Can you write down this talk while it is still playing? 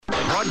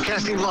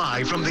Broadcasting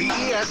live from the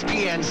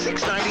ESPN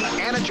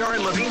 690 Anajar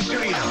and Levine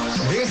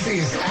Studios. This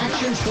is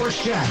Action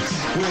Sports Jacks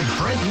with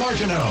Brent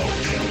Martineau.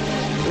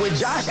 When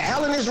Josh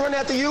Allen is running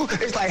after you,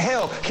 it's like,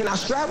 hell, can I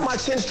strap my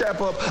chin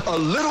strap up a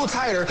little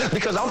tighter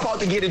because I'm about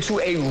to get into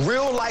a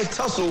real-life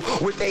tussle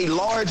with a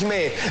large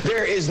man.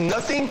 There is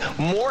nothing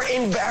more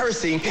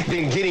embarrassing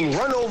than getting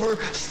run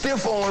over,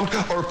 stiff-armed,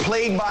 or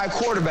plagued by a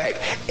quarterback,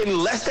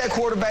 unless that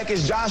quarterback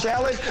is Josh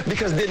Allen,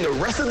 because then the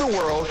rest of the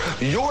world,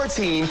 your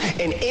team,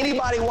 and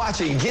anybody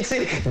watching gets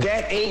it,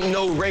 that ain't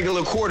no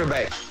regular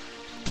quarterback.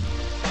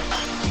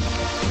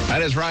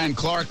 That is Ryan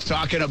Clark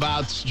talking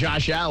about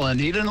Josh Allen.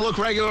 He didn't look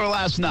regular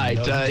last night.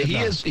 No,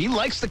 he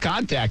likes the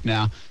contact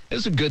now. It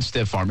was a good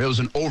stiff arm. It was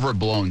an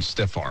overblown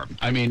stiff arm.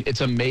 I mean,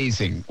 it's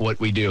amazing what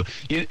we do.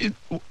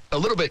 A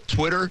little bit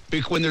Twitter,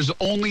 when there's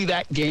only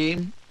that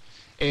game,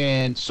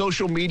 and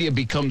social media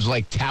becomes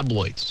like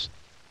tabloids.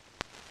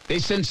 They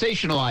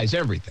sensationalize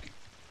everything.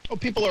 Oh,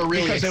 people are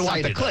really because they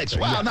excited want the clicks.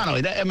 Well, Not only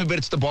that, but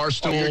it's the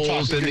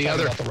Barstools you're and the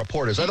other. about the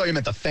reporters. I thought you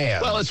meant the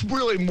fans. Well, it's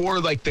really more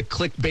like the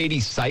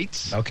clickbaity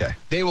sites. Okay.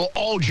 They will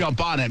all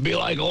jump on it and be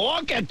like,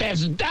 look at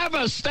this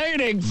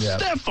devastating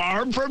stiff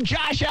arm from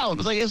Josh Allen.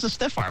 It's like, it's a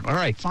stiff arm. All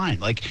right, fine.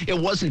 Like, it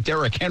wasn't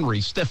Derrick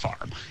Henry's stiff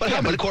arm. But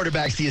how many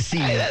quarterbacks do you see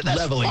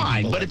leveling?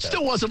 Fine, but like it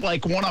still wasn't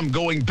like one I'm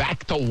going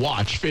back to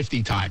watch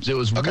 50 times. It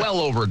was well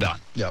overdone.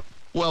 Yep.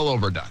 Well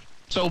overdone.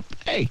 So,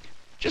 hey,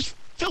 just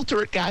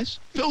filter it, guys.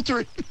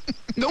 Filter it.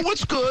 Know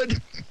what's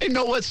good and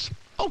know what's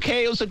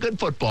okay. It was a good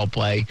football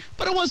play,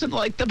 but it wasn't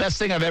like the best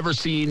thing I've ever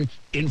seen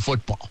in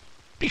football,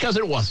 because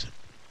it wasn't.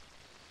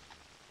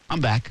 I'm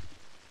back.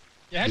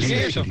 Yeah, how'd you get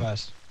here so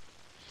fast?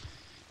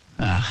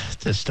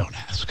 Just don't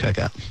ask.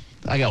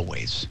 I got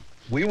ways.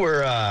 We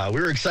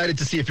were excited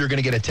to see if you're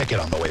going to get a ticket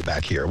on the way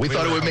back here. We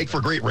thought it would make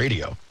for great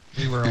radio.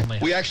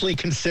 We actually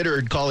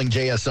considered calling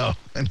JSO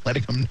and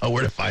letting them know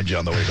where to find you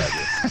on the way back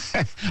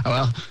here.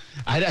 Well,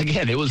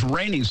 again, it was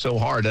raining so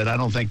hard that I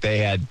don't think they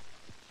had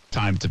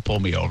time to pull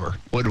me over.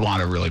 Would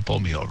want to really pull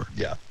me over.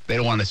 Yeah. They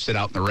don't want to sit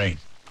out in the rain.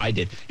 I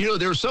did.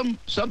 There was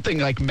something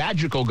like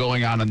magical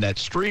going on in that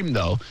stream,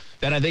 though,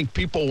 that I think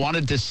people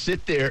wanted to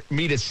sit there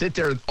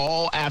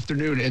all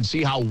afternoon and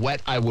see how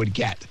wet I would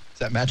get. Is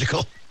that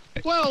magical?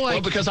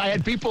 Well, because I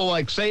had people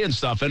like saying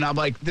stuff, and I'm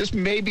like, this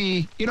may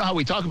be, how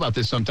we talk about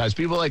this sometimes.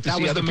 People like to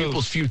see other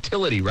people's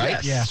futility, right?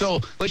 Yes. Yeah. So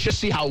let's just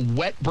see how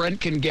wet Brent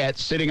can get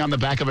sitting on the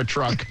back of a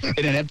truck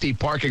in an empty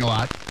parking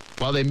lot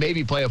while they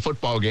maybe play a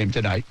football game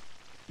tonight.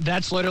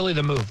 That's literally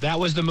the move. That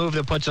was the move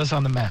that puts us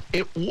on the map.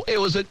 It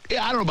was I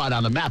don't know about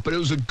on the map, but it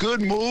was a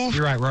good move.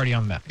 You're right, we're already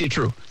on the map. Yeah,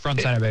 true.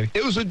 Front center, baby.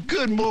 It was a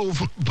good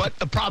move, but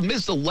the problem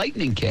is the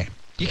lightning came.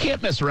 You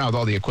can't mess around with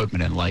all the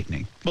equipment in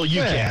lightning. Well,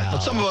 you can. But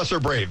some of us are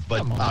brave,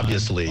 but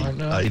obviously,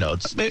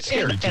 it's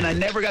scary. And I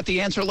never got the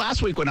answer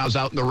last week when I was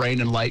out in the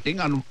rain and lightning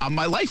on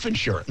my life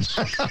insurance.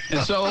 And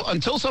so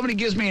until somebody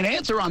gives me an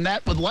answer on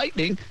that with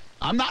lightning,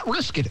 I'm not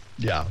risking it.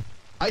 Yeah.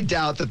 I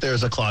doubt that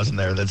there's a clause in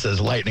there that says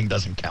lightning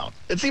doesn't count.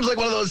 It seems like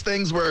one of those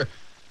things where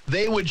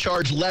they would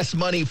charge less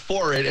money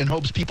for it in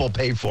hopes people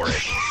pay for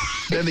it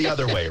than the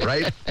other way,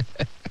 right?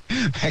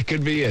 That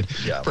could be it.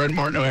 Yeah. Brent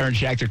Martineau, Aaron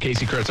Schachter,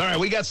 Casey Kurtz. All right,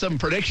 we got some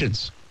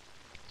predictions.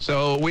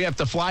 So we have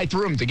to fly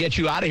through them to get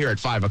you out of here at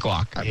 5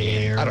 o'clock. I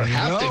don't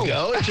have to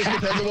go. It just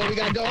depends on what we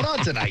got going on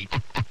tonight.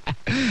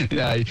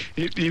 Yeah,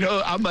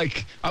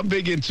 I'm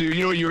big into,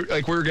 you're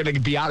like, we're going to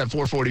be out at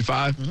 4:45.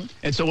 Mm-hmm.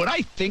 And so when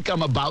I think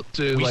I'm about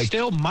to, we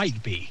still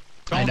might be.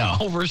 I know.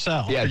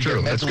 Oversell. Yeah,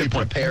 true. That's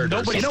mentally prepared.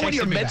 Nobody's when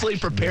you're mentally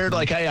prepared,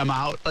 like, hey, I'm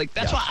out. Like,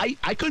 that's why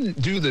I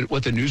couldn't do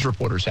what the news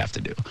reporters have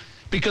to do.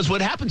 Because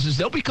what happens is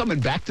they'll be coming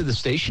back to the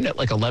station at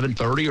like 11:30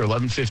 or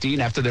 11:15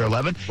 after they're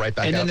 11. Right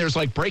back And then out. there's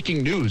like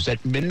breaking news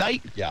at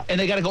midnight. Yeah. And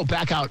they got to go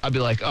back out. I'd be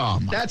like, oh,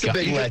 my That's God. a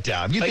big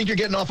letdown. You think you're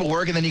getting off of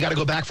work and then you got to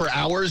go back for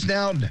hours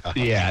now? No.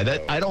 Yeah,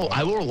 I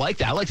don't like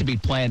that. I like to be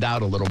planned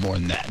out a little more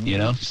than that,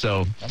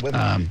 So,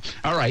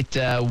 all right.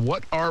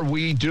 What are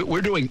we doing?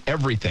 We're doing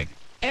everything.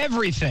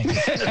 Everything.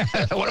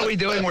 What are we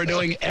doing? We're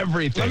doing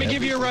everything. Let me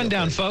give you a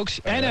rundown,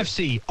 folks.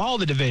 NFC, all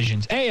the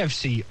divisions.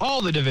 AFC,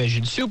 all the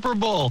divisions. Super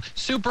Bowl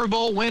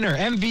winner.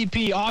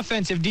 MVP,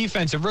 offensive,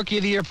 defensive, rookie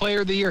of the year,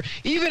 player of the year.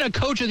 Even a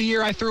coach of the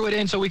year, I threw it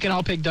in so we can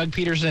all pick Doug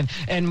Peterson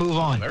and move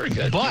on. Very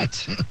good.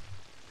 But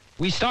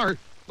we start.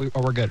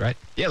 We're good, right?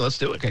 Yeah, let's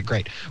do it. Okay,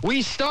 great.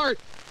 We start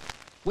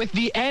with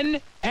the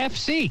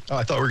NFC. Oh,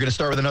 I thought we were going to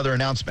start with another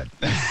announcement.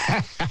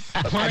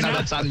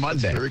 That's on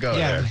Monday. Here we go.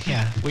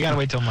 Yeah. We got to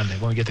wait till Monday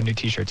when we get the new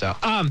T-shirts out.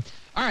 All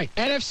right,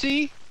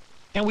 NFC,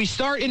 and we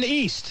start in the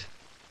East.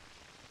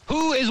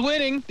 Who is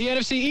winning the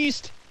NFC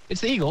East?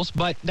 It's the Eagles,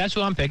 but that's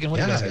what I'm picking. What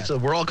do you guys got? So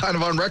we're all kind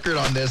of on record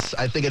on this,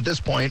 I think, at this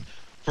point.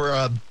 For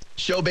a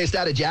show based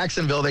out of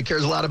Jacksonville that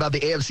cares a lot about the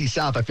AFC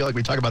South, I feel like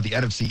we talk about the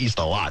NFC East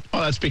a lot.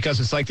 Well, that's because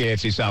it's like the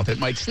AFC South. It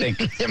might stink.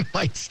 It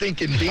might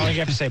stink indeed. I think you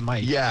have to say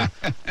Mike. Yeah.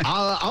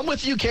 I'm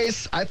with you,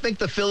 Case. I think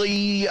the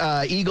Philly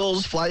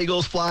Eagles fly.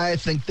 I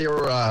think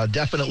they're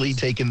definitely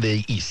taking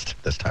the East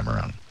this time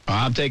around.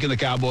 I'm taking the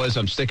Cowboys.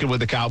 I'm sticking with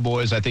the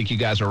Cowboys. I think you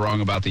guys are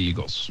wrong about the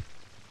Eagles.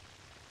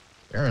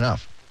 Fair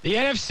enough. The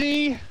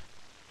NFC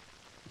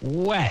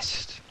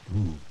West.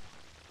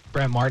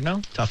 Brent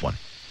Martineau. Tough one.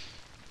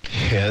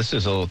 Yeah, this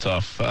is a little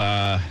tough.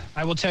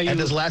 I will tell you. And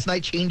does last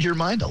night change your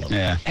mind a little?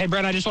 Yeah. Hey,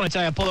 Brent, I just want to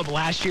tell you, I pulled up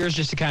last year's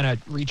just to kind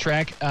of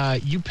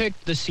retrack. You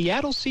picked the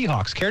Seattle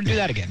Seahawks. Care to do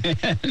that again?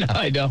 No,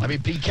 I don't. I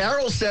mean, Pete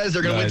Carroll says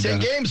they're going to win 10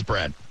 games,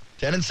 Brent.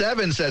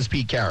 10-7, says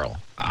Pete Carroll.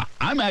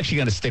 I'm actually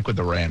going to stick with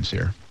the Rams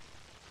here.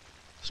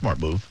 Smart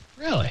move.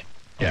 Really?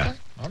 Yeah.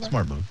 Okay.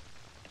 Smart move.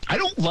 I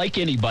don't like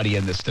anybody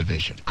in this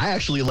division. I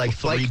actually like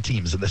three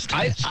teams in this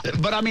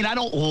division. But I mean, I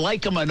don't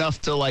like them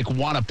enough to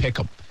want to pick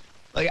them.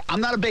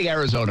 I'm not a big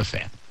Arizona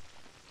fan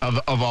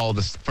of all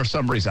this for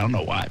some reason. I don't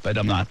know why, but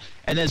I'm not.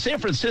 And then San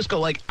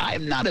Francisco,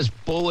 I'm not as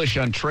bullish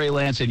on Trey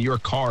Lance and your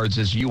Cards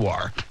as you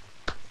are.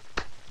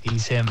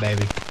 He's him,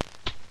 baby.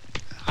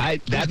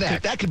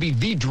 That could be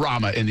the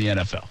drama in the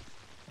NFL.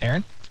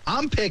 Aaron?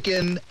 I'm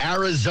picking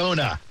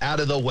Arizona out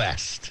of the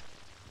West.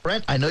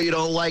 Brent, I know you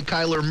don't like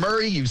Kyler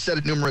Murray. You've said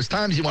it numerous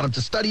times. You want him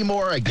to study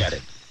more. I get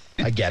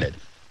it.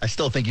 I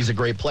still think he's a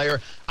great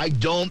player. I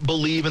don't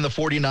believe in the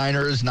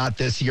 49ers. Not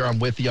this year. I'm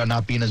with you on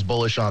not being as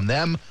bullish on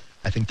them.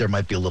 I think there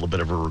might be a little bit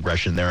of a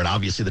regression there. And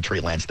obviously the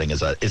Trey Lance thing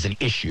is an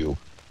issue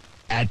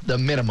at the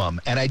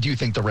minimum. And I do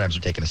think the Rams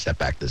are taking a step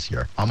back this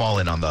year. I'm all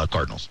in on the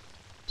Cardinals.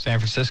 San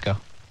Francisco.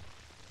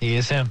 He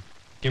is him.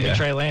 Give me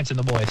Trey Lance and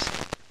the boys.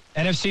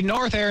 NFC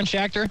North, Aaron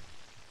Schachter.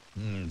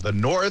 The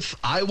North,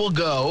 I will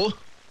go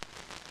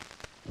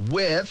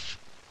with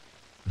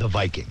the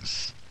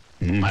Vikings.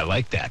 I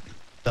like that.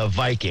 The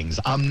Vikings.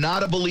 I'm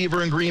not a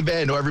believer in Green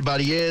Bay. I know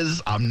everybody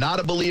is. I'm not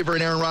a believer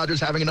in Aaron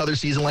Rodgers having another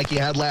season like he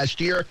had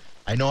last year.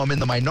 I know I'm in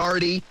the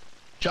minority.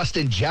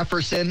 Justin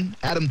Jefferson,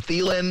 Adam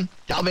Thielen,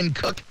 Dalvin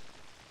Cook,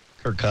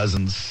 Kirk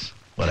Cousins,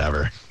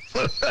 whatever.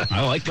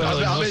 I like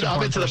that.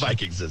 I'm into the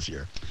Vikings this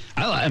year.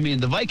 I mean,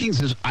 the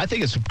Vikings I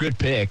think it's a good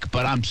pick,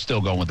 but I'm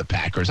still going with the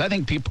Packers. I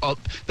think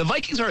the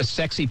Vikings are a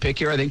sexy pick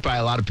here, I think, by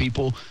a lot of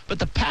people. But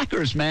the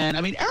Packers, man,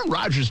 I mean, Aaron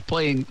Rodgers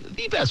playing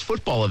the best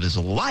football of his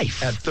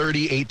life. At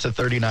 38 to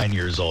 39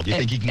 years old. You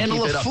think he can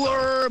keep it up? And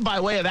LaFleur, by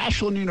way of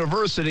Ashland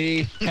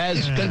University,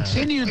 has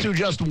continued to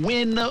just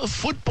win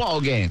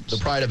football games. The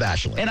pride of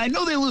Ashland. And I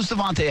know they lose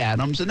Devontae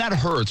Adams, and that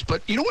hurts.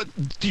 But you know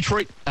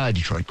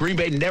what Green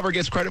Bay never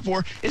gets credit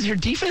for? Is their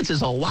defense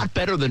is a lot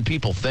better than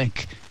people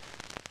think.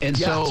 And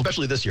so,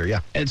 especially this year, yeah.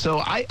 And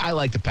so I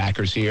like the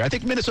Packers here. I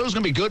think Minnesota's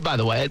going to be good, by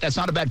the way. That's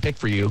not a bad pick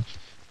for you,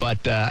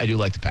 but I do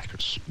like the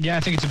Packers. Yeah, I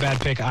think it's a bad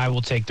pick. I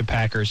will take the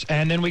Packers.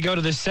 And then we go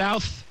to the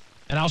South,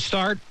 and I'll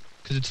start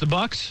because it's the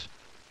Bucs.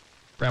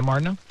 Brent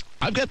Martineau?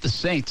 I've got the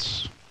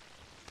Saints.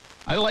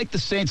 I like the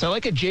Saints. I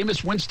like a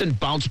Jameis Winston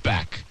bounce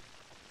back.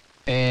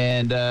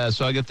 And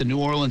so I got the New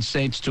Orleans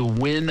Saints to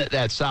win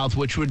that South,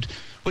 which would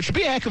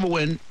be a heck of a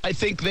win. I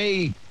think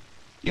they...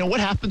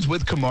 what happens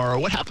with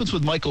Kamara? What happens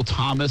with Michael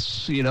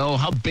Thomas?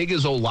 How big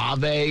is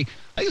Olave? I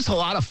think it's a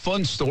lot of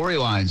fun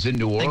storylines in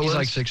New Orleans.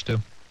 I think he's like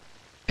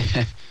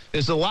 6'2".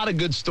 There's a lot of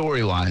good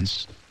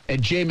storylines,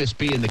 and Jameis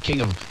being the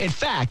king of... In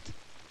fact,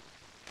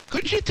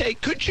 could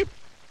you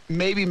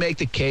maybe make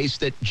the case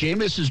that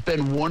Jameis has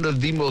been one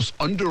of the most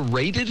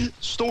underrated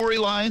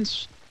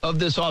storylines of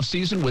this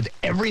offseason with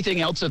everything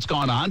else that's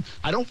gone on?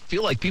 I don't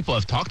feel like people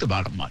have talked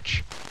about him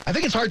much. I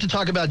think it's hard to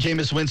talk about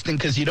Jameis Winston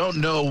because you don't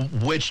know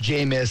which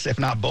Jameis, if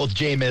not both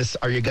Jameis,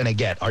 are you going to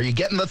get. Are you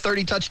getting the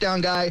 30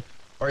 touchdown guy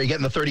or are you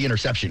getting the 30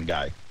 interception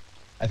guy?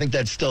 I think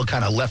that's still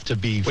kind of left to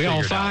be figured out.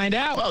 We'll find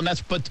out. Well,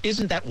 but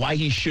isn't that why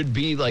he should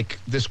be like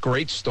this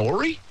great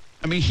story?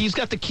 I mean, he's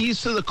got the keys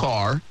to the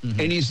car,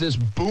 and he's this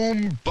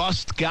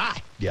boom-bust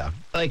guy. Yeah.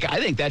 I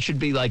think that should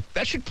be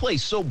that should play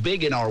so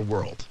big in our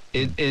world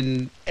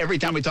in every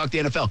time we talk the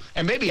NFL.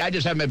 And maybe I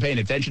just haven't been paying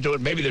attention to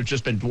it. Maybe they've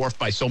just been dwarfed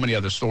by so many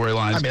other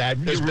storylines. I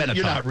mean,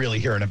 you're not really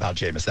hearing about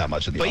Jameis that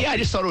much in the offseason. But yeah, I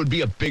just thought it would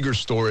be a bigger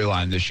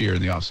storyline this year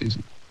in the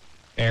offseason.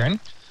 Aaron?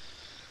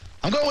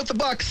 I'm going with the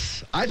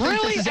Bucs. I think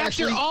really? This is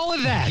After all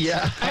of that?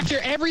 Yeah. After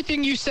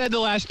everything you said the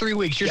last 3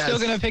 weeks, you're still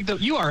going to pick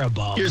you are a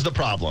bum. Here's the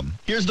problem.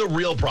 Here's the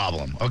real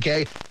problem,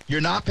 okay?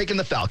 You're not picking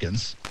the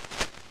Falcons.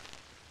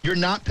 You're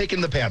not picking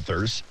the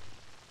Panthers.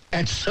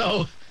 And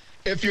so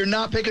if you're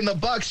not picking the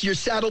Bucs, you're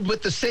saddled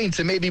with the Saints.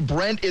 And maybe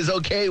Brent is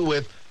okay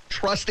with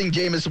trusting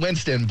Jameis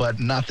Winston, but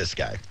not this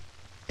guy.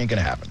 Ain't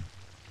going to happen.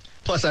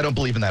 Plus, I don't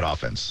believe in that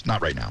offense. Not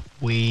right now.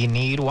 We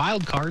need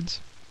wild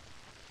cards.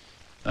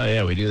 Oh,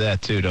 yeah, we do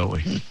that too, don't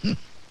we?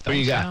 Who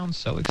you got? Sound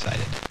so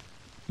excited.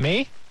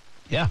 Me?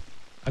 Yeah.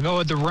 I go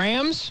with the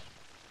Rams.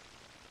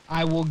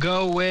 I will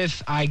go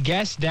with, I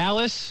guess,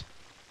 Dallas.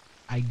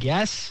 I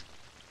guess.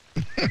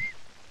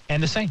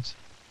 And the Saints.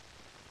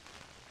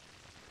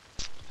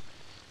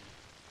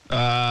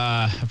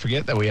 I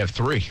forget that we have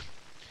three.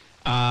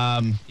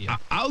 I'm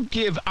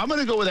going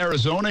to go with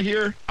Arizona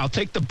here. I'll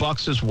take the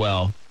Bucs as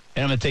well,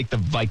 and I'm going to take the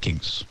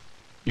Vikings.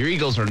 Your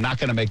Eagles are not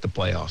going to make the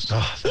playoffs.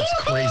 Oh,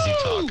 that's crazy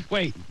talk.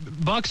 Wait,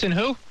 Bucs and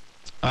who?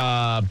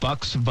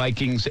 Bucs,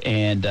 Vikings,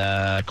 and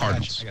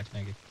Cardinals. I got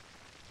you.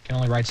 Can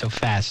only write so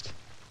fast.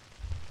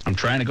 I'm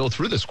trying to go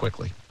through this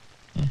quickly.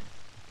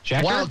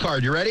 Jacker? Wild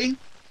card, you ready?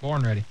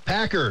 Born ready.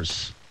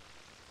 Packers,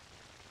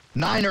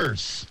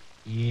 Niners,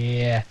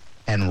 Yeah.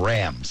 and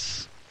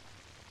Rams.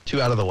 2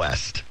 out of the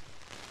West.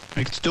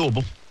 think it's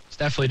doable. It's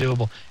definitely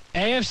doable.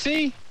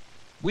 AFC,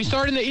 we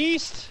start in the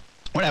East.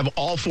 We're going to have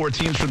all 4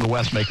 teams from the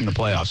West making the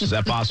playoffs. Is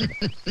that possible?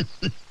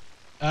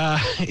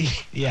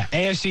 Yeah,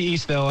 AFC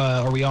East, though,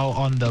 are we all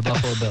on the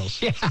Buffalo Bills?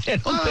 Yeah,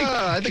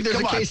 I think there's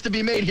a case to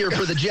be made here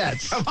for the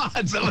Jets. Come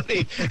on,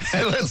 somebody.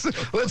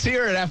 Let's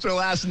hear it after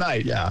last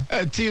night. Yeah.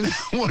 A team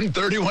won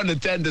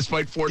 31-10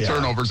 despite 4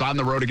 turnovers on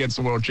the road against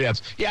the world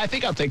champs. Yeah, I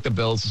think I'll take the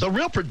Bills. The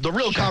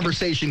real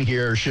conversation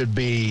here should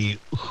be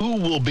who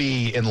will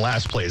be in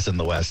last place in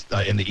the West,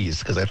 in the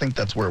East, because I think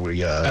that's where we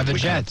the kind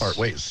Jets. of part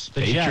ways.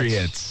 The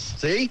Patriots.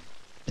 See?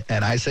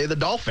 And I say the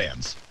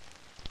Dolphins.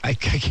 I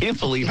can't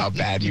believe how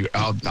bad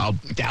how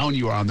down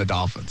you are on the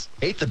Dolphins.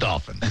 Hate the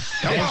Dolphins.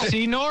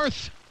 AFC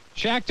North,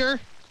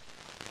 Shachter.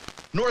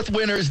 North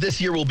winners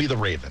this year will be the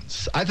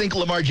Ravens. I think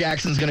Lamar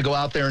Jackson's going to go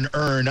out there and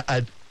earn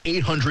an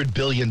 $800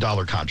 billion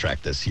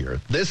contract this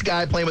year. This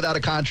guy playing without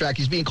a contract,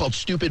 he's being called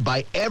stupid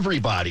by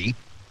everybody.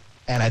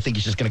 And I think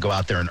he's just going to go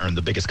out there and earn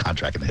the biggest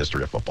contract in the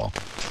history of football.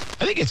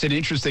 I think it's an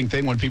interesting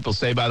thing when people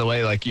say, by the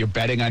way, like you're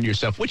betting on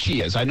yourself, which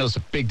he is. I know it's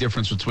a big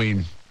difference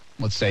between,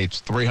 let's say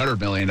it's $300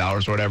 million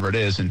or whatever it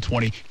is, and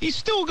 20. He's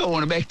still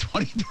going to make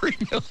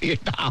 $23 million.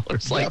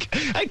 Like,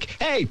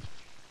 hey,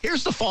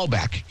 here's the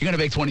fallback. You're going to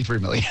make $23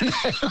 million.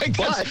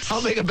 But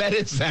how big a bet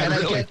is that?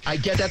 And really? I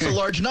get that's a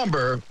large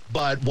number,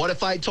 but what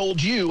if I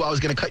told you I was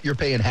going to cut your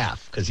pay in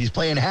half? Because he's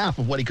playing half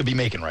of what he could be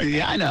making right now.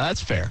 Yeah, I know.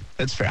 That's fair.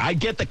 That's fair. I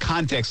get the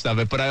context of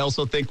it, but I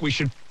also think we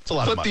should a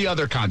lot of put money. the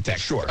other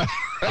context. Sure.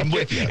 I'm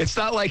with you. It's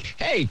not like,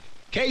 hey,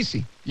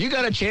 Casey, you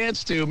got a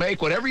chance to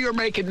make whatever you're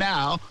making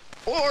now,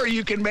 or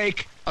you can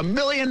make $1.5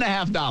 million.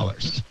 I'm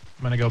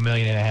going to go $1.5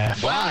 million.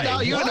 Wow, no,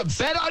 you're going to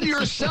bet on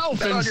yourself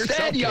Bet on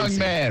instead, yourself, young Casey.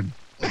 man.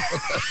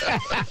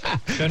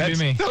 Couldn't be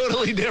me.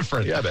 Totally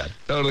different. Yeah, I bet.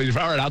 Totally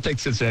different. All right, I'll take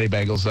Cincinnati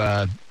Bengals.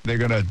 They're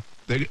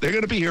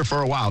gonna be here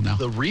for a while now.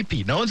 The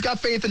repeat. No one's got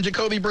faith in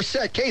Jacoby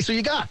Brissett. Case, who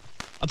you got?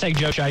 I'll take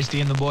Joe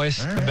Shiesty and the boys,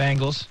 the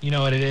Bengals. You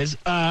know what it is.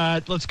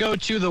 Let's go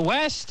to the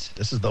West,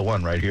 This is the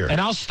one right here. and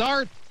I'll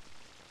start.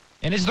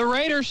 And it's the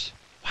Raiders.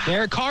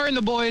 Derek Carr and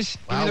the boys.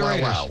 Give me the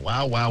Raiders.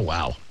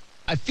 Wow.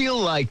 I feel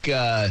like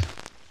the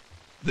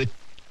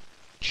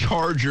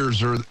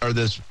Chargers are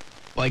this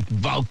like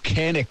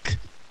volcanic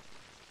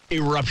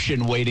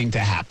eruption waiting to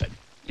happen.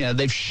 Yeah,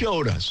 they've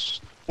showed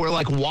us. We're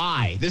like,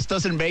 why? This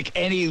doesn't make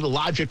any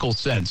logical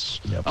sense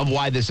of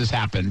why this has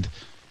happened.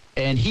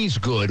 And he's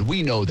good.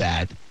 We know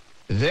that.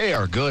 They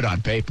are good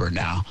on paper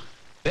now.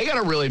 They got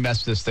to really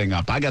mess this thing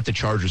up. I got the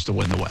Chargers to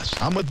win the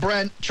West. I'm with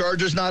Brent.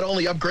 Chargers not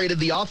only upgraded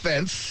the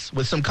offense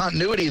with some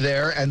continuity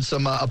there and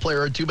some a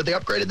player or two, but they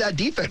upgraded that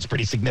defense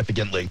pretty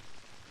significantly.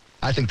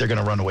 I think they're going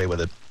to run away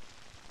with it.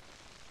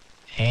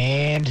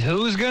 And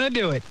who's going to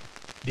do it?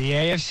 The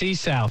AFC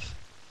South.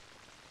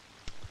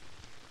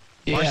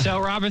 Yeah. Marcel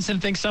Robinson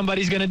thinks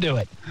somebody's going to do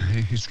it.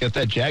 He's got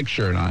that Jag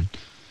shirt on.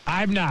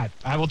 I'm not.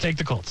 I will take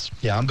the Colts.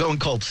 Yeah, I'm going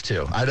Colts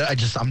too.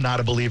 I'm not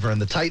a believer in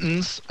the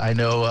Titans. I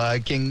know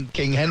King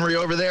Henry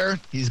over there.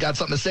 He's got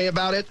something to say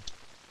about it.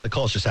 The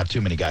Colts just have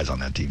too many guys on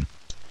that team.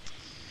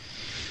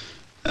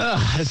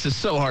 This is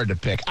so hard to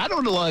pick. I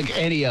don't like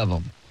any of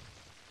them.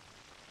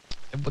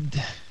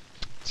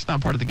 It's not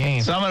part of the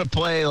game. So I'm going to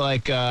play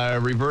like a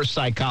reverse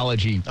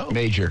psychology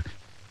major.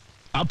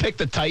 I'll pick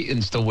the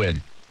Titans to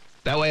win.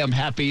 That way I'm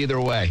happy either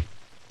way.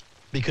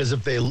 Because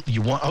if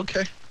you want,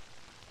 okay.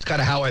 It's kind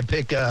of how I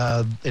pick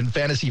in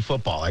fantasy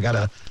football. I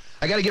gotta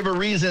give a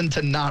reason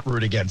to not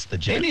root against the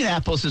Jets.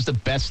 Indianapolis is the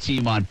best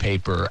team on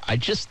paper. I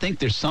just think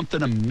there's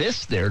something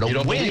amiss there to win. You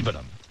don't believe in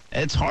them.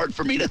 It's hard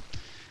for me to.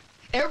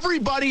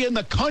 Everybody in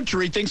the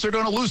country thinks they're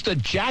going to lose to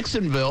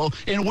Jacksonville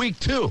in week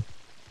 2.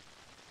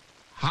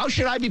 How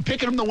should I be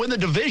picking them to win the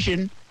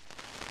division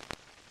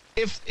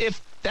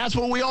if that's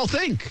what we all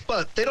think?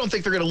 But they don't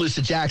think they're going to lose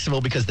to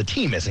Jacksonville because the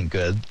team isn't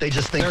good. They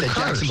just think They're that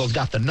cursed. Jacksonville's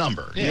got the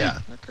number. Yeah.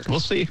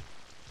 We'll see.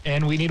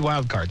 And we need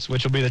wild cards,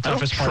 which will be the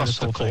toughest part of this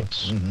whole thing.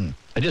 Mm-hmm.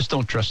 I just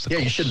don't trust the Yeah,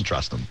 Colts. you shouldn't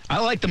trust them. I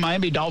like the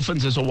Miami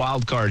Dolphins as a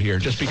wild card here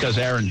just because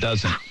Aaron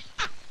doesn't.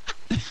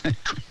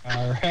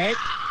 All right.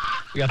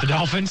 We got the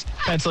Dolphins.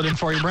 Penciled in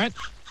for you, Brent.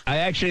 I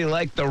actually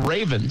like the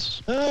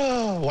Ravens.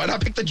 Oh, why not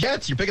pick the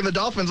Jets? You're picking the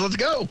Dolphins. Let's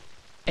go.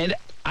 And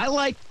I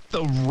like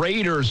the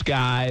Raiders,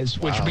 guys,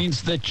 which Wow.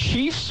 means the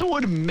Chiefs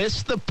would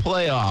miss the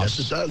playoffs Yes,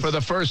 it does. for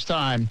the first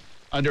time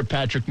under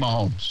Patrick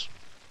Mahomes.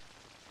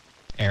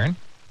 Aaron.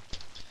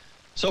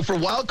 So for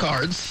wild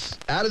cards,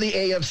 out of the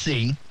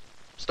AFC,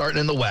 starting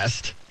in the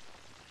West,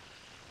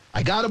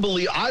 I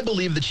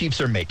believe the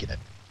Chiefs are making it.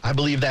 I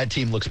believe that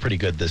team looks pretty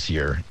good this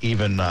year,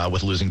 even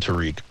with losing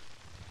Tariq.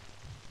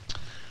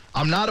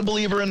 I'm not a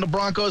believer in the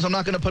Broncos. I'm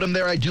not going to put them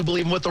there. I do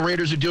believe in what the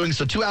Raiders are doing.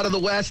 So 2 out of the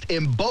West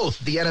in both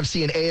the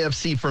NFC and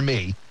AFC for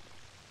me.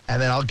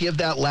 And then I'll give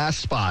that last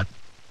spot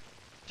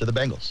to the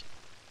Bengals.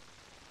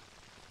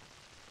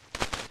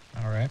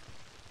 All right.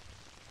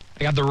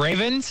 I got the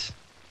Ravens.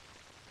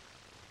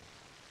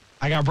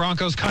 I got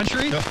Broncos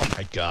country. Oh,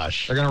 my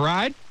gosh. They're going to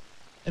ride.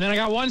 And then I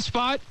got one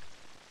spot.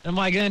 And I'm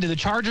like, do the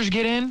Chargers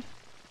get in?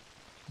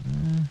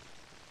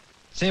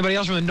 Does anybody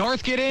else from the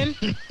North get in?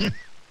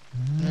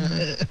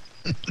 Did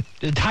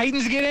the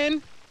Titans get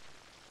in?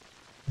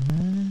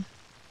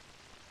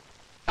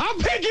 I'm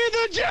picking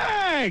the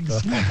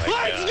Jags.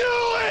 Let's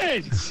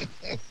do it.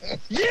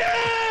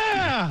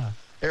 Yeah.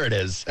 There it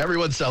is.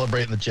 Everyone's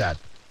celebrating the chat.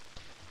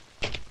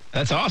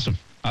 That's awesome.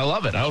 I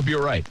love it. I hope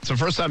you're right. It's the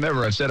first time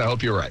ever I've said I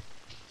hope you're right.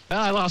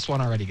 Well, I lost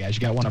one already, guys.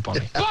 You got one up on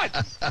me.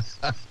 But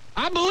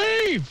I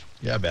believe.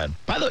 Yeah, man.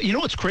 By the way, you know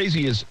what's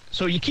crazy is,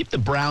 so you keep the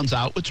Browns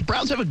out, which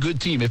Browns have a good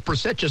team. If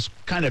Brissett just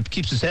kind of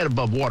keeps his head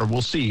above water,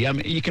 we'll see. I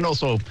mean, you can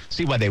also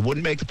see why they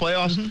wouldn't make the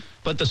playoffs. Mm-hmm.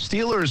 But the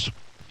Steelers,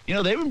 you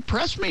know, they've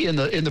impressed me in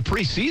the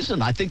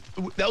preseason. I think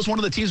that was one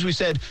of the teams we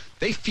said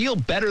they feel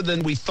better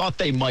than we thought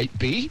they might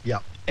be. Yeah.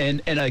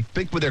 And I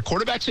think with their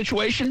quarterback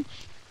situation,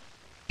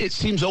 it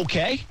seems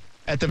okay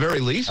at the very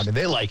least. I mean,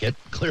 they like it,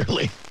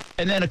 clearly.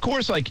 And then, of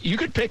course, like, you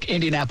could pick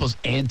Indianapolis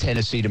and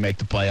Tennessee to make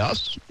the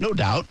playoffs, no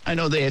doubt. I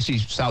know the AFC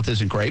South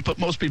isn't great, but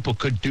most people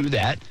could do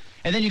that.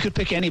 And then you could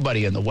pick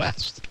anybody in the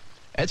West.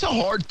 It's a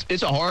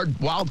hard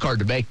wild card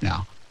to make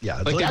now. Yeah,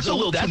 like, that's a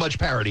little too much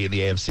parity in the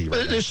AFC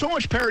right now. There's so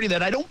much parity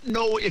that I don't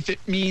know if it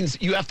means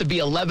you have to be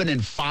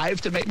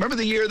 11-5 to make. Remember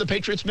the year the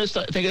Patriots missed?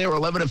 I think they were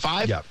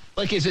 11-5. Yeah.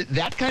 Like, is it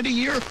that kind of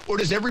year, or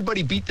does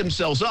everybody beat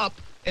themselves up?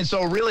 And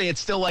so really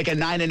it's still like a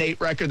 9-8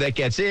 record that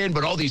gets in,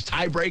 but all these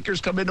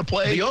tiebreakers come into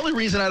play. The only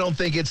reason I don't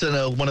think it's in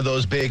one of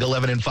those big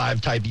 11-5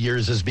 type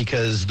years is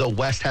because the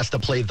West has to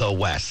play the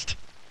West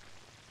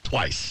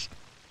twice.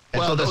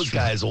 And so those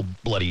guys will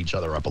bloody each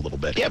other up a little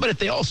bit. Yeah, but if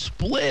they all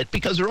split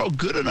because they're all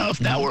good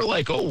enough, now we're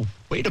like, oh,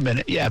 wait a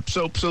minute. Yeah,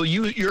 so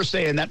you're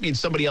saying that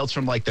means somebody else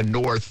from like the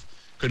North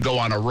could go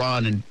on a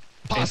run and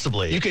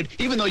possibly. You could,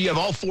 even though you have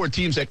all four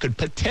teams that could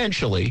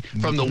potentially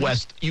from the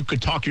West, you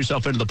could talk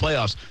yourself into the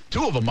playoffs.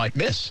 Two of them might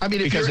miss. I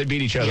mean, because they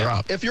beat each other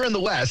up. If you're in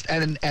the West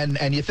and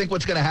you think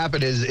what's going to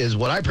happen is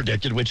what I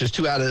predicted, which is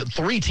 2 out of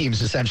 3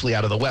 teams essentially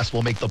out of the West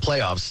will make the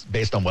playoffs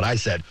based on what I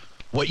said.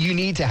 What you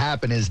need to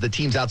happen is the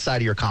teams outside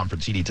of your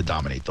conference, you need to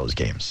dominate those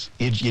games.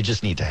 You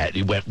just need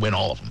to win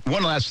all of them.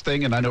 One last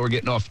thing, and I know we're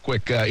getting off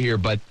quick here,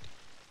 but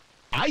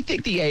I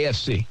think the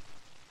AFC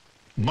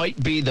might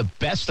be the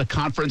best the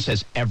conference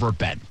has ever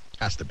been.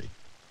 Has to be.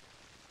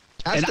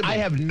 I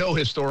have no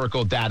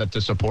historical data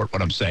to support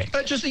what I'm saying.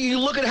 Just you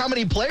look at how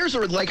many players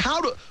are like.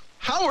 How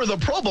are the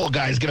Pro Bowl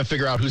guys going to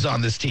figure out who's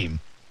on this team?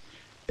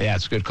 Yeah,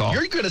 it's a good call.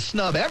 You're going to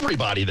snub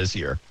everybody this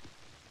year.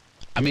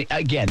 I mean,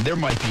 again, there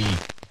might be.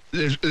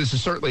 This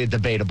is certainly a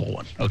debatable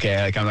one.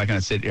 Okay, like I'm not going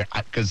to sit here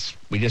because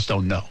we just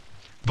don't know.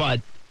 But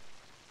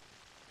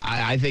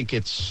I think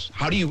it's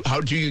how do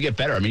you get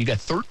better? I mean, you got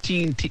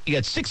 16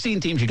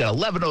 teams. You got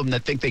 11 of them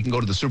that think they can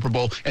go to the Super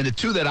Bowl, and the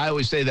 2 that I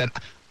always say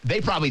that they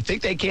probably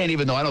think they can,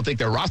 even though I don't think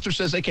their roster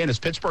says they can, is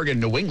Pittsburgh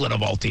and New England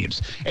of all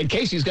teams. And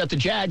Casey's got the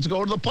Jags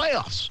going to the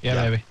playoffs.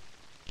 Yeah, baby.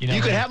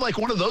 You could have like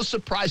one of those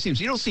surprise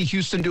teams. You don't see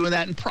Houston doing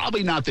that, and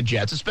probably not the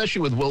Jets,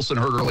 especially with Wilson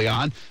hurt early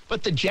on.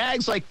 But the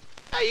Jags, like,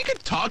 hey, you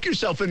could talk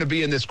yourself into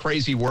being this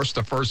crazy worst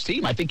to first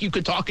team. I think you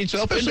could talk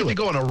yourself into it. Especially if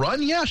you go on a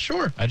run, yeah,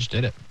 sure. I just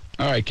did it.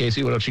 All right,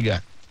 Casey, what else you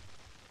got?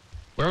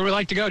 Where would we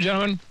like to go,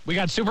 gentlemen? We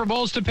got Super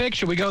Bowls to pick.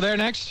 Should we go there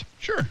next?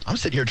 Sure. I'm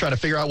sitting here trying to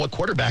figure out what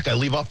quarterback I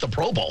leave off the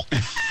Pro Bowl. We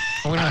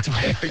don't have to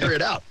figure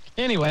it out.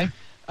 Anyway,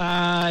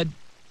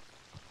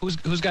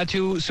 who's got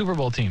 2 Super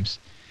Bowl teams?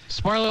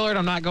 Spoiler alert,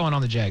 I'm not going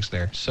on the Jags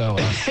there. So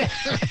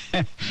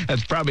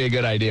that's probably a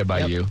good idea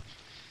by you.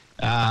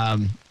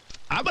 I'm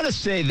going to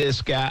say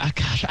this guy.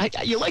 Gosh,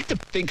 you like to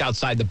think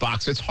outside the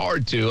box. It's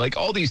hard to. Like,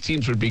 all these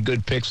teams would be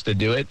good picks to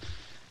do it.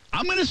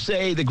 I'm going to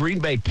say the Green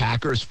Bay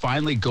Packers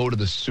finally go to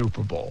the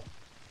Super Bowl.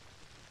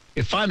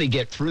 You finally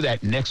get through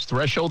that next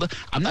threshold.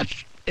 I'm not,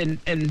 and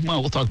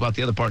we'll talk about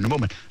the other part in a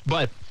moment.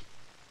 But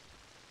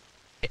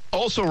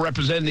also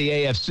representing the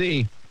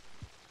AFC,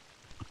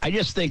 I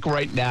just think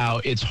right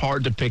now it's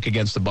hard to pick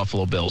against the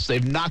Buffalo Bills.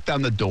 They've knocked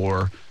on the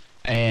door,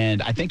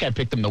 and I think I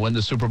picked them to win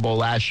the Super Bowl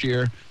last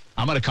year.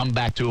 I'm going to come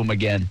back to them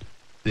again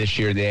this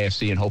year in the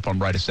AFC and hope I'm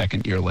right a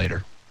second year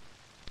later.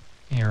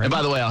 And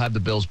by the way, I'll have the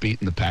Bills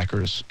beating the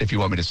Packers if you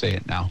want me to say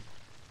it now.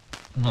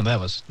 Well, that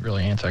was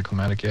really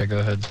anticlimactic. Yeah, go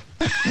ahead.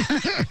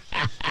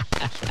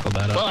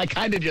 Well, I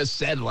kind of just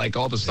said like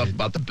all the stuff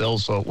about the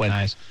Bills, so it went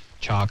nice.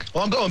 Chalk.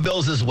 Well, I'm going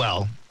Bills as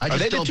well. Are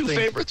they the 2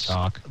 favorites?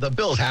 Chalk. The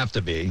Bills have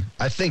to be.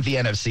 I think the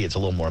NFC, it's a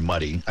little more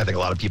muddy. I think a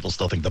lot of people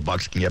still think the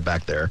Bucs can get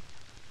back there.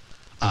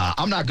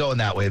 I'm not going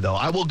that way, though.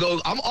 I'm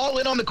all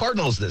in on the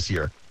Cardinals this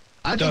year.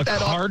 I think that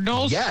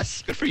Cardinals?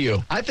 Yes. Good for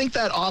you. I think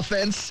that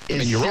offense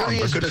is you're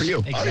serious. Wrong, but good for you.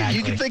 Exactly.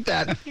 You can think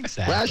that.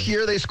 Exactly. Last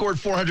year, they scored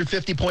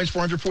 450 points,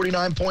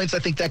 449 points. I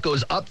think that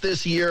goes up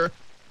this year.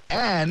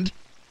 And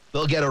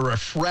they'll get a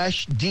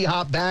refreshed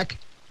D-Hop back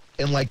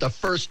in like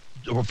for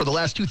the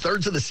last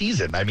 2/3 of the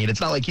season. I mean,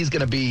 it's not like he's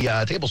going to be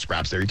table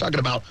scraps there. You're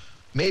talking about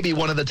maybe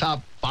one of the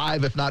top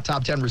 5, if not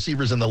top 10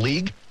 receivers in the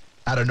league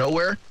out of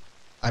nowhere.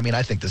 I mean,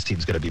 I think this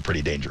team's going to be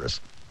pretty dangerous.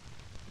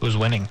 Who's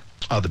winning?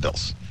 The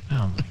Bills.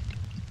 Oh, my.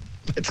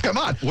 Come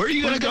on. Where are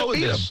you going to go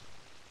with this?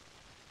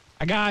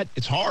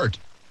 It's hard.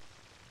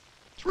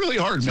 It's really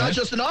hard, it's man. Not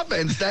just an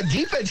offense. That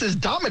defense is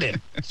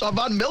dominant. Saw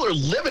Von Miller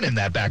living in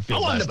that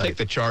backfield. I wanted to pick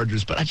the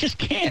Chargers, but I just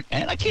can't,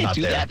 man. I can't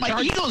do that. My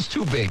ego's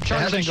too big.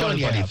 Chargers haven't shown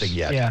you anything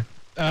yet. Yeah.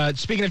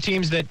 speaking of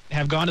teams that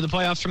have gone to the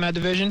playoffs from that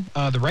division,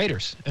 the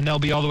Raiders, and they'll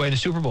be all the way in the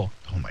Super Bowl.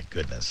 Oh, my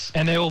goodness.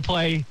 And they will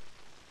play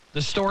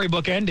the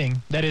storybook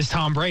ending that is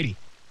Tom Brady.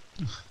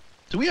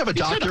 Do we have a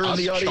doctor in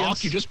the audience?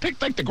 Chalk? You just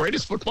picked like the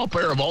greatest football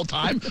player of all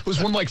time,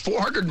 who's won like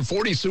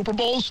 440 Super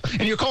Bowls,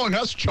 and you're calling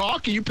us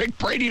chalk, and you picked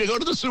Brady to go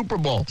to the Super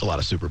Bowl. It's a lot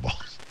of Super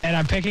Bowls. And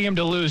I'm picking him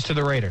to lose to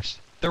the Raiders.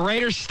 The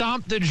Raiders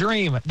stomp the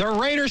dream. The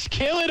Raiders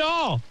kill it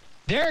all.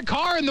 Derek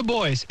Carr and the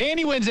boys, and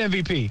he wins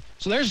MVP.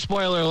 So there's a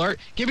spoiler alert.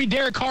 Give me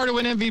Derek Carr to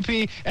win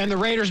MVP and the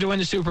Raiders to win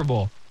the Super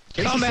Bowl.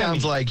 Casey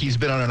sounds like he's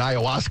been on an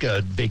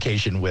ayahuasca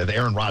vacation with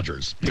Aaron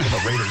Rodgers, picking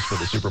the Raiders for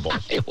the Super Bowl.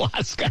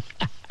 Ayahuasca.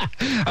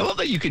 I love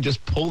that you can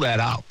just pull that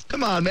out.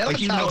 Come on, man.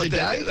 Like, you know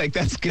that, like,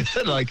 that's good.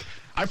 Like,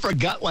 I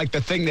forgot, like, the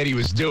thing that he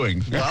was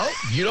doing. Well,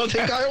 you don't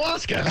take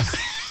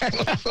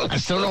ayahuasca. I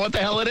still don't know what the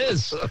hell it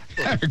is,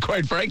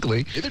 quite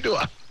frankly. Neither do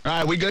I. All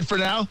right, we good for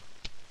now?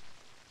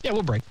 Yeah,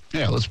 we'll break.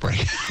 Yeah, let's break.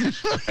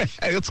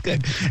 That's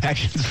good.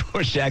 Action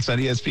Sports Jacks on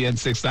ESPN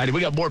 690.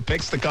 We got more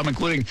picks to come,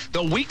 including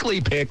the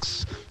weekly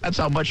picks. That's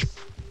how much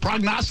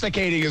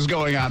prognosticating is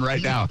going on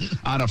right now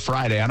on a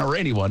Friday, on a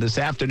rainy one this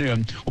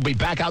afternoon. We'll be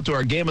back out to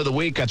our game of the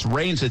week. That's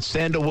Rains at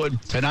Sandalwood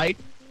tonight.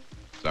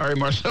 Sorry,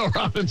 Marcel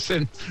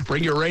Robinson.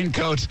 Bring your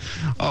raincoat.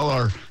 All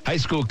our high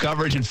school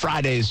coverage and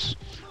Fridays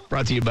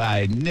brought to you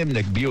by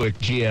Nimnik Buick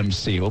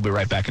GMC. We'll be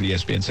right back on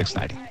ESPN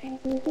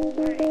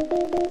 690.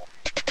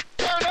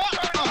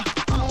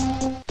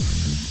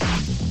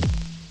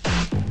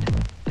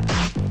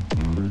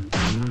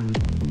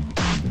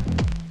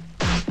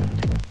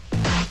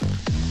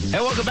 Hey,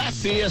 welcome back to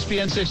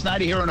ESPN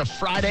 690 here on a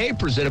Friday,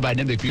 presented by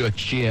Nimnik Buick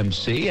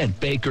GMC and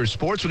Baker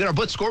Sports. We got our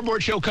Blitz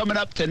Scoreboard show coming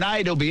up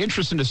tonight. It'll be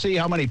interesting to see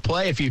how many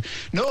play. If you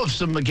know of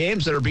some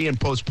games that are being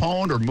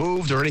postponed or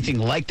moved or anything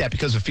like that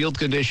because of field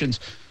conditions,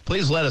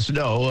 please let us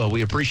know.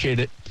 We appreciate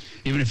it,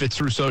 even if it's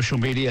through social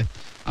media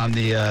on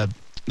the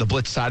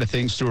Blitz side of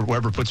things. Stuart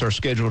Weber puts our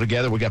schedule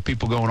together. We got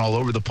people going all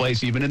over the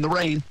place, even in the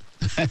rain.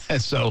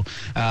 So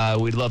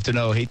we'd love to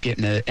know. Hate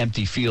getting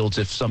empty fields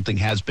if something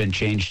has been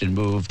changed and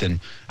moved. And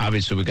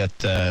obviously we got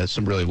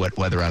some really wet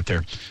weather out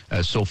there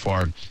so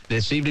far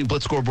this evening.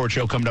 Blitz Scoreboard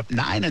show coming up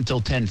 9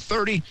 until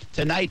 10:30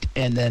 tonight,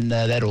 and then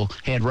that'll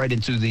hand right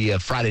into the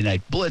Friday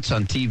Night Blitz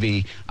on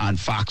TV on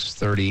Fox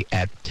 30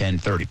 at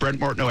 10:30. Brent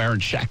Martineau,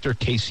 Aaron Schachter,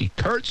 Casey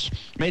Kurtz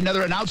made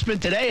another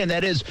announcement today, and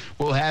that is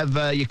we'll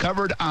have you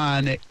covered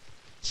on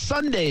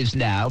Sundays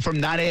now from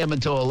 9 a.m.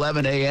 until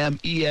 11 a.m.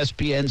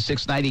 ESPN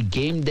 690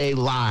 Game Day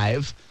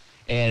Live.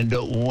 And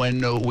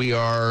when we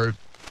are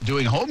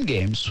doing home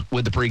games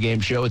with the pregame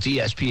show, it's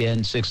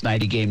ESPN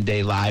 690 Game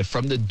Day Live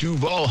from the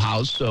Duval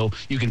House. So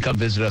you can come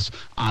visit us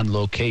on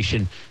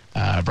location.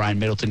 Brian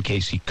Middleton,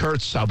 Casey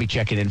Kurtz. I'll be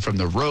checking in from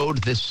the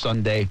road this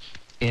Sunday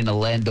in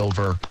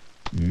Landover,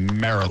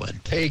 Maryland.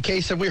 Hey,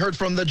 Case, have we heard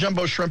from the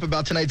Jumbo Shrimp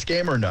about tonight's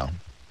game or no?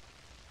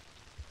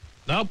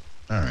 Nope.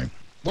 All right.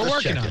 We're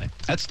working on it.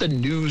 That's the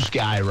news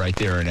guy right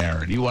there, and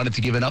Aaron. You wanted to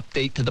give an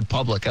update to the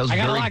public. That was I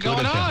got very a lot good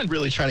going of him. on.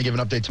 Really trying to give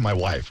an update to my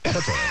wife.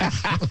 That's all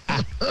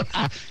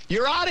right.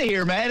 You're out of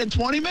here, man, in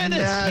 20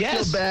 minutes. Nah, yes. I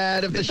feel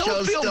bad if the Don't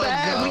show's feel still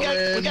bad.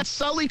 going. We got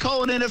Sully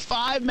calling in at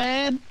 5,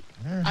 man.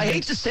 Right. I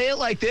hate to say it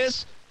like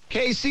this,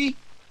 Casey,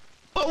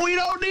 but we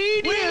don't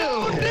need you. We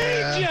don't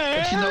need you,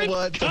 But you know Aaron.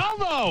 what?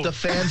 Come on. The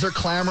fans are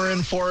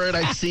clamoring for it.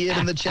 I see it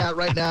in the chat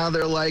right now.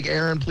 They're like,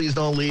 Aaron, please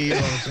don't leave.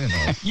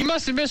 You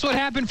must have missed what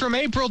happened from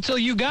April till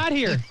you got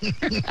here.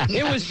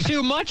 It was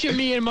too much of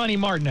me and Money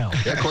Martineau.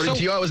 According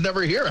to you, I was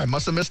never here. I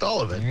must have missed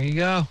all of it. There you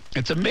go.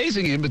 It's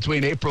amazing in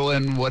between April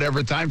and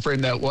whatever time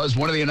frame that was.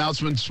 One of the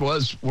announcements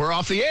was we're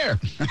off the air.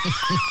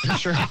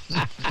 Sure.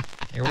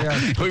 Here we are.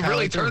 We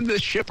really turned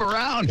this ship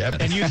around. Yep.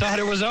 And you thought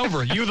it was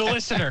over. You, the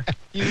listener.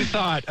 You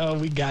thought, oh,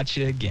 we got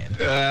you again.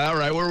 All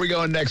right, where are we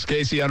going next,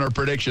 Casey, on our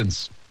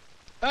predictions?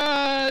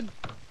 Yeah,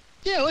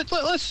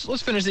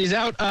 let's finish these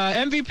out.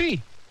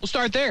 MVP. We'll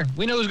start there.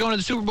 We know who's going to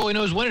the Super Bowl. We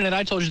know who's winning it.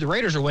 I told you the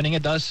Raiders are winning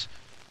it. Thus,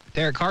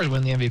 Derek Carr's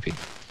winning the MVP.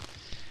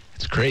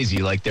 It's crazy,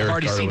 like Derek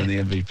already Carr seen win the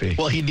MVP.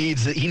 Well, he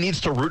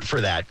needs to root for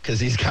that because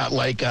he's got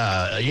like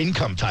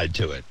income tied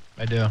to it.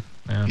 I do.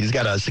 Yeah. He's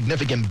got a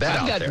significant bet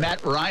I've out got there.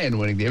 Matt Ryan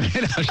winning the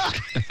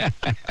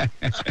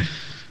MVP.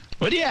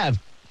 What do you have,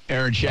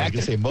 Aaron I was Schachter?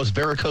 gonna say most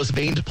varicose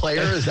veined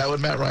player. Is that what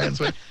Matt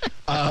Ryan's with?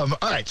 All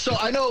right. So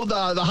I know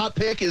the hot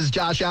pick is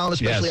Josh Allen,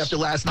 especially Yes. after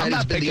last I'm night. not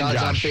He's been the picking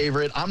odds-on Josh.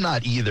 favorite. I'm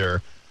not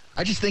either.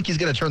 I just think he's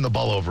going to turn the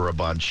ball over a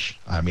bunch.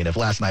 I mean, if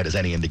last night is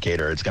any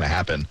indicator, it's going to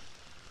happen.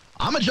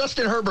 I'm a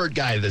Justin Herbert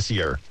guy this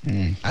year.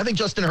 I think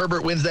Justin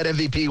Herbert wins that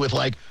MVP with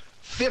like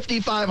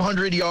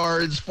 5,500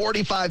 yards,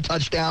 45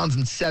 touchdowns,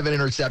 and 7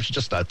 interceptions.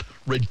 Just a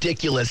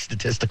ridiculous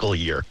statistical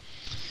year.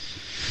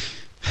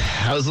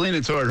 I was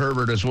leaning toward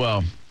Herbert as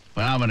well,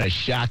 but I'm going to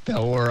shock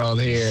the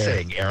world here.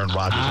 Saying Aaron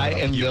Rodgers. I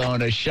am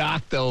going to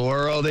shock the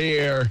world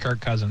here.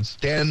 Kirk Cousins.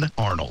 Dan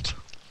Arnold.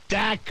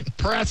 Dak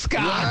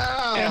Prescott,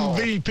 Wow.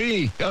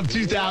 MVP of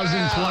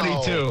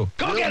 2022. Wow.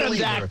 Go Real get him,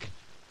 believer. Dak.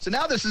 So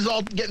now this is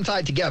all getting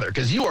tied together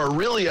because you are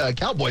really a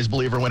Cowboys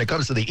believer when it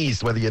comes to the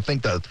East, whether you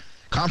think the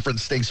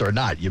conference stinks or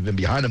not. You've been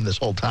behind them this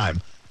whole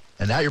time.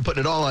 And now you're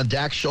putting it all on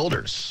Dak's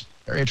shoulders.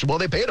 Very interesting. Well,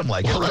 they paid him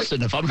like Well, it, right?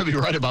 listen, if I'm going to be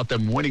right about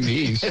them winning the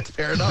East,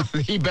 Fair enough.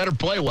 he better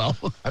play well.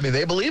 I mean,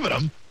 they believe in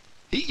him.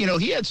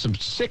 He had some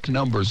sick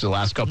numbers the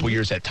last couple of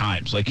years at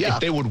times. Like, Yeah. if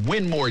they would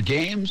win more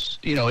games,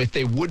 if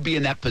they would be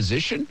in that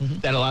position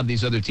that a lot of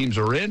these other teams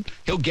are in,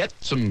 he'll be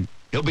in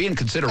And,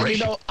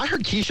 consideration. I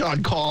heard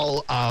Keyshawn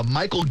call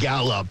Michael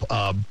Gallup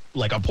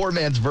like a poor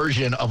man's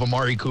version of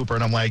Amari Cooper,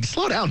 and I'm like,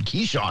 slow down,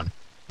 Keyshawn.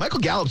 Michael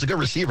Gallup's a good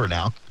receiver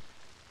now.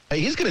 Hey,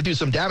 he's going to do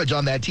some damage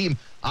on that team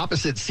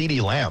opposite CeeDee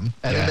Lamb.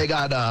 And then they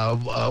got,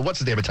 what's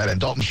his name at tight end?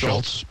 Dalton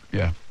Schultz.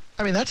 Yeah.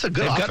 I mean, that's a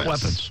good They've offense. got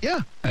weapons. Yeah.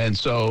 And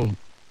so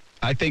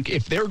I think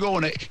if they're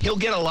going to, he'll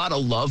get a lot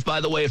of love, by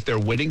the way, if they're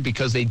winning,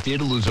 because they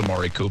did lose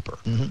Amari Cooper.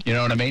 You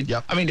know what I mean?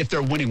 Yep. I mean, if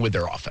they're winning with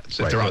their offense,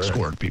 if Right, they're right,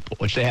 outscoring people,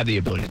 which they have the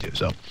ability to do.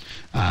 So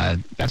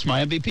that's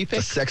my MVP pick.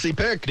 It's a sexy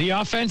pick. The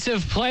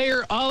offensive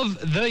player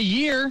of the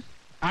year,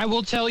 I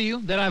will tell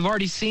you that I've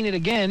already seen it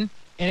again,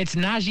 and it's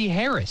Najee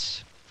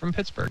Harris from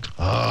Pittsburgh.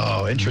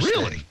 Oh, interesting.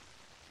 Really?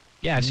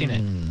 Yeah, I've seen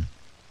it.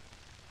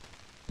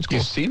 It's cool.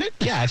 You've seen it?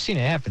 Yeah, I've seen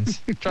it. It happens.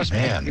 Trust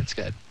Man. me. It's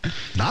good.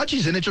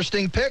 Najee's an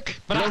interesting pick.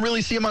 But I don't I-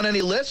 really see him on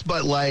any list,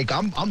 but like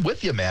I'm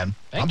with you, man.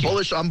 Thank you.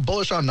 I'm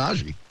bullish on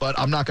Najee, but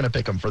I'm not going to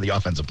pick him for the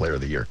offensive player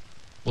of the year.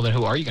 Well, then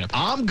who are you going to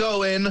pick? I'm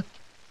going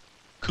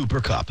Cooper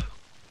Kupp.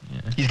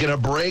 He's going to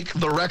break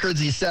the records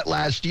he set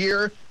last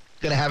year.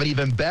 Going to have an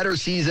even better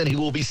season. He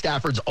will be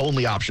Stafford's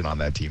only option on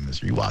that team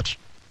this year. You watch.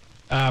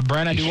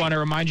 Brent, I do want to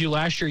remind you,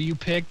 last year you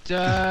picked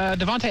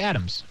Devontae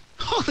Adams.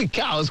 Holy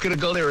cow, I was going to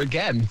go there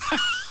again.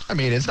 I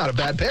mean, it's not a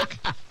bad pick.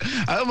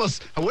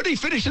 What did he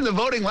finish in the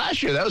voting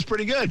last year? That was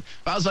pretty good.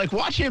 I was like,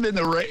 watch him in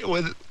the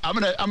with. I'm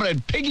gonna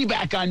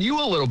piggyback on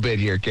you a little bit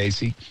here,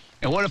 Casey.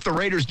 And what if the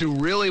Raiders do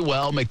really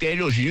well?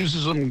 McDaniels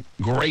uses them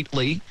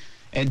greatly,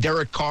 and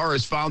Derek Carr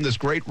has found this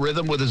great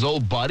rhythm with his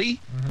old buddy.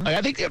 Like,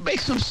 I think it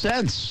makes some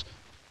sense.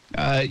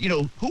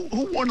 Who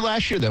won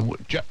last year then?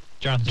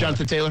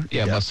 Jonathan Taylor?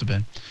 Yeah, Yeah. must have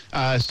been.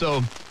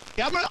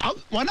 Yeah,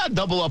 why not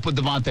double up with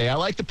Devontae? I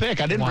like the pick.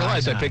 I didn't Why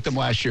realize I not? picked him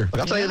last year. Look,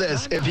 I'll tell you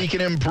this. If he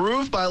can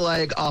improve by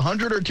like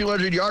 100 or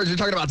 200 yards, you're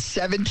talking about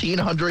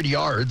 1,700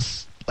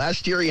 yards.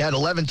 Last year he had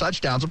 11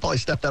 touchdowns. We'll probably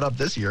step that up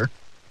this year.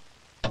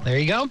 There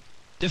you go.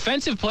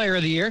 Defensive player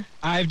of the year.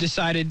 I've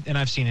decided, and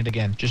I've seen it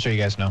again, just so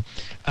you guys know.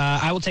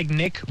 I will take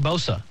Nick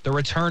Bosa, the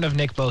return of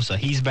Nick Bosa.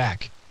 He's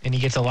back, and he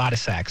gets a lot of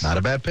sacks. Not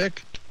a bad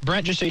pick.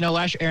 Brent, just so you know,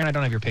 Aaron, I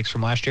don't have your picks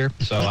from last year.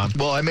 So,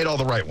 Well, I made all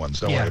the right ones.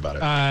 Don't worry about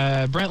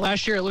it. Brent,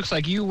 last year, it looks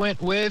like you went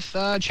with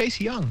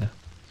Chase Young.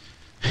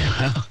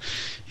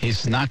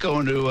 He's not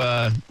going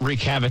to wreak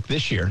havoc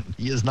this year.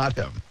 He is not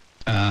him.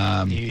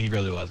 He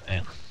really was,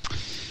 man.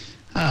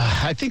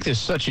 I think there's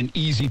such an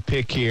easy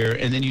pick here,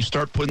 and then you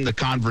start putting the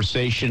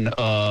conversation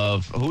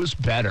of who's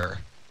better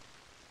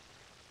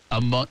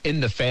in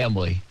the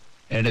family,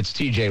 and it's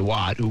T.J.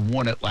 Watt, who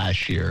won it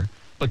last year.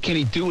 But can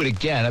he do it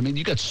again? I mean,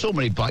 you got so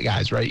many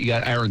guys, right? You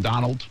got Aaron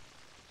Donald.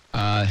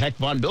 Heck,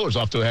 Von Miller's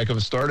off to a heck of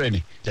a start, ain't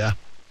he? Yeah.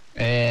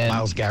 And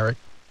Myles Garrett.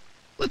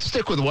 let's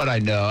stick with what I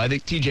know. I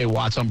think T.J.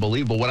 Watt's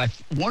unbelievable. What I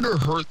wonder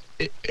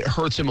it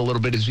hurts him a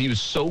little bit is he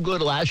was so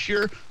good last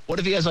year. What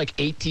if he has like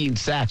 18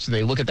 sacks? Do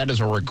they look at that as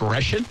a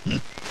regression?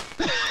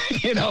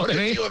 You know what I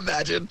mean? Can you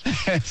imagine?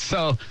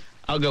 So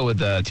I'll go with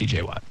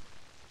T.J. Watt.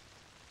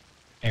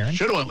 Aaron?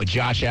 Should have went with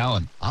Josh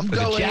Allen. I'm for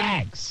going- the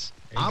Jags.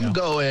 I'm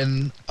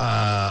going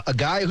a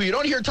guy who you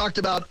don't hear talked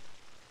about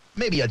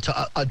maybe a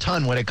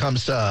ton when it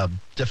comes to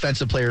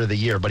defensive player of the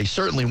year, but he's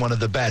certainly one of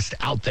the best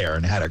out there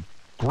and had a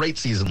great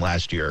season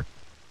last year.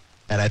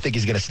 And I think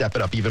he's going to step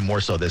it up even more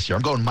so this year.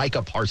 I'm going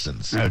Micah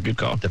Parsons, Good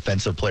call.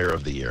 defensive player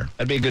of the year.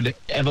 That'd be a good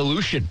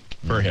evolution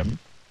for him.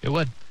 It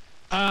would.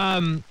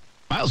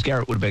 Myles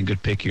Garrett would have been a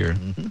good pick here.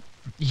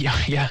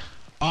 Yeah.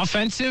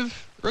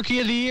 Offensive rookie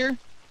of the year.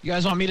 You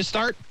guys want me to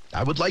start?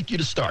 I would like you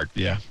to start.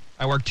 Yeah.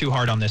 I worked too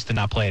hard on this to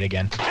not play it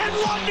again. And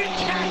London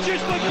catches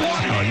the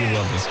one. Oh, you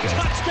love this guy.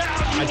 Touchdown.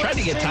 I tried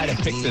to get Ty to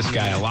pick this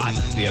guy a lot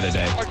the other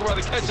day. Talk about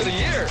the catch of the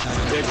year.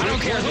 I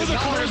don't care who the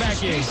quarterback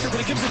is.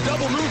 But he gives a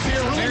double move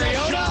here.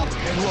 Mariota?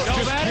 And look, No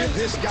just matter. give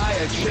this guy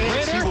a chance.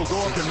 Ritter? He will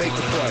go up and make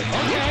the play.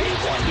 Okay.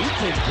 What he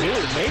can do,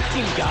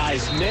 making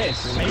guys miss.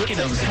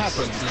 Making Good things them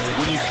happen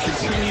when you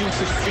continue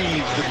to feed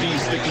the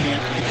beast that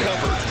can't be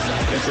covered.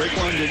 And Drake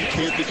London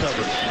can't be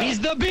covered. He's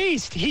the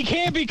beast. He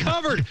can't be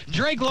covered.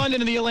 Drake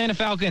London and the Atlanta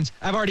Falcons.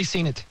 I've already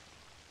seen it.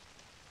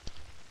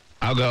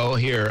 I'll go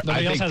here.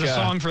 Nobody else has a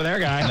song for their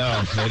guy.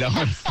 No, they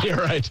don't. You're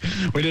right.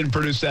 We didn't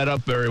produce that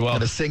up very well.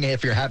 Going to sing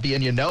If You're Happy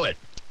and You Know It.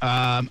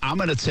 I'm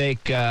going to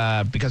take,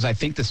 because I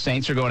think the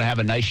Saints are going to have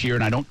a nice year,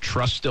 and I don't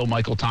trust still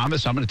Michael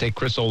Thomas, I'm going to take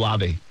Chris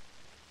Olave.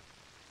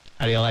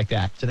 How do you like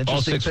that? It's an All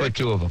interesting pick.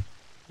 6'2" of them.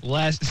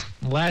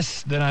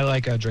 Less than I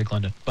like Drake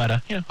London.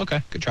 But,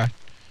 okay. Good try.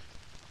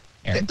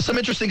 Aaron? Some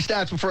interesting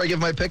stats before I give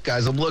my pick,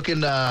 guys. I'm looking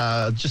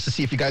just to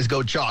see if you guys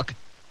go chalk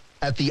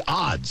at the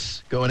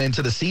odds going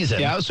into the season.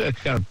 Yeah, I was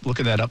kind of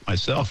looking that up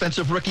myself.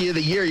 Offensive Rookie of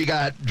the Year, you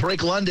got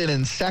Drake London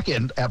in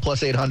second at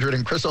plus 800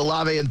 and Chris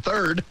Olave in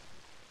third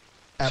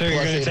at So you're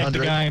plus going to take 800.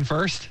 the guy in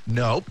first?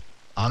 Nope.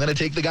 I'm going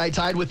to take the guy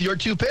tied with your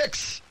two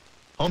picks.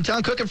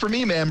 Hometown cooking for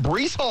me, man.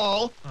 Breece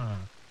Hall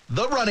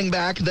the running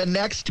back, the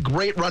next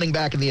great running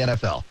back in the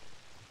NFL.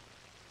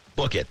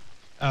 Book it.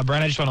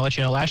 Brent, I just want to let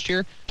you know, last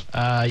year,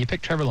 you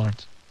picked Trevor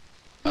Lawrence.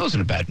 That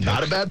wasn't a bad pick.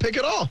 Not a bad pick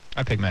at all.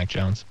 I picked Mac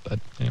Jones, but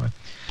anyway.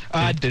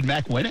 Did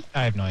Mac win it?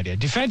 I have no idea.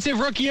 Defensive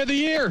Rookie of the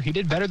Year. He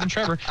did better than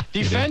Trevor.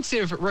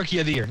 Defensive Rookie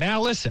of the Year.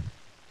 Now, listen.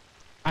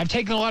 I've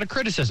taken a lot of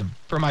criticism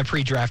for my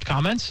pre-draft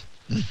comments,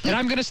 and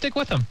I'm going to stick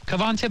with him.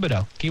 Kayvon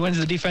Thibodeau. He wins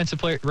the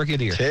Defensive Rookie of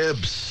the Year.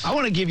 Tibbs. I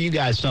want to give you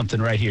guys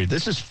something right here.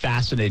 This is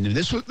fascinating.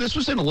 This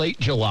was in late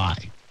July.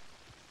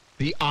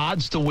 The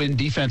odds to win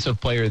Defensive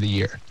Player of the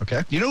Year.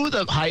 Okay. You know who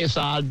the highest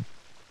odd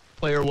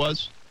player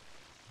was?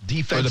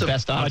 Defensive, Or the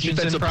best odds?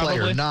 defensive Hutchinson, player,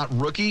 probably? not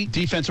rookie.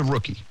 Defensive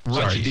rookie.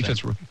 Sorry, Hutchinson.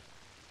 defensive rookie.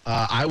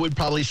 I would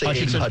probably say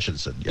Hutchinson? Aiden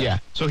Hutchinson. Yeah.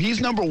 So he's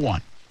number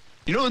one.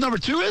 You know who number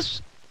two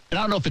is? And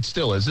I don't know if it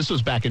still is. This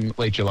was back in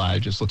late July. I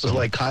just looked So at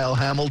like Kyle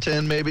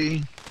Hamilton,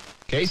 maybe?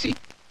 Casey?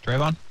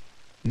 Trayvon?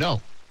 No.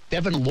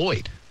 Devin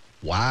Lloyd.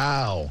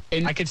 Wow.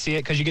 And, I could see it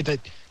because you get the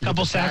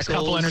couple sacks,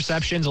 couple tackles.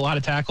 interceptions, a lot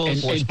of tackles. and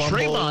forced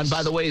Trayvon, fumbles.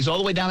 by the way, is all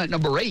the way down at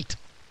number 8.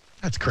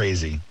 That's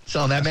crazy.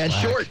 Selling that man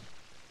whack. short.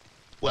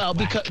 Well,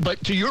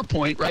 but to your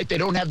point, right, they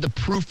don't have the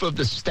proof of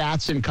the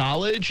stats in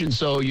college, and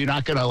so you're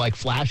not going to, like,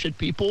 flash at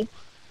people.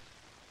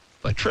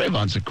 But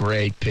Trayvon's a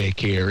great pick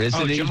here,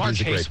 isn't he? Jamar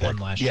He's a great Chase won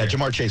pick. last Yeah, year.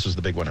 Jamar Chase was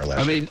the big winner last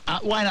I year. mean,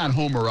 why not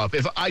homer up?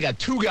 If I got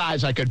two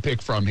guys I could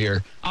pick from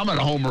here, I'm going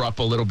to homer up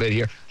a little bit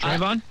here.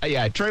 Trayvon?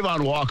 Yeah,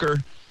 Trayvon Walker.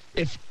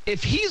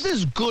 If he's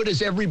as good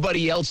as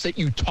everybody else that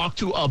you talk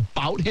to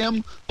about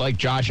him, like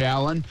Josh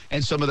Allen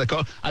and some of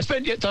the I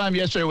spent time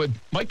yesterday with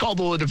Mike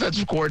Caldwell, the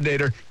defensive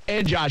coordinator,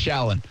 and Josh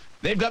Allen.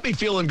 They've got me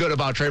feeling good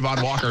about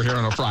Trayvon Walker here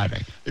on a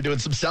Friday. They're doing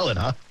some selling,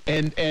 huh?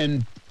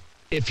 And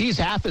if he's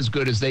half as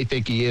good as they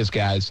think he is,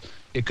 guys,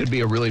 it could be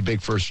a really big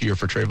first year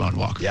for Trayvon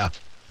Walker. Yeah.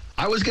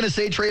 I was going to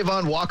say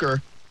Trayvon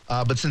Walker,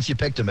 but since you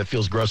picked him, it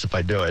feels gross if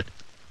I do it.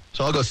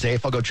 So I'll go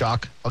safe. I'll go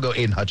chalk. I'll go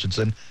Aiden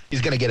Hutchinson.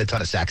 He's going to get a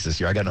ton of sacks this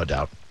year. I got no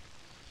doubt.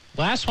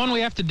 Last one we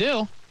have to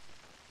do.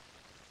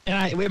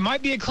 And it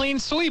might be a clean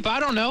sweep. I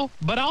don't know.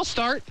 But I'll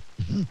start.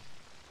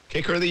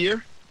 Kicker of the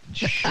year?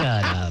 Shut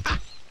up.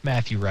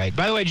 Matthew Wright.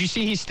 By the way, did you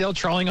see he's still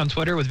trolling on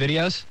Twitter with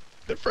videos?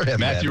 Good for him,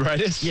 Matthew man.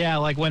 Wright is? Yeah,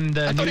 like when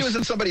the I thought he news- was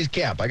in somebody's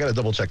camp. I got to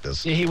double check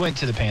this. Yeah, he went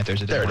to the Panthers.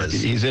 There it didn't work.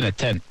 is. He's in a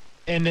tent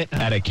And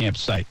at a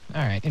campsite.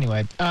 all right,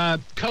 anyway.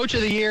 Coach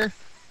of the Year.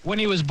 When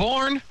he was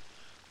born,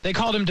 they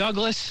called him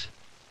Douglas,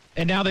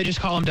 and now they just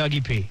call him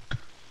Dougie P.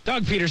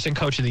 Doug Peterson,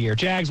 Coach of the Year.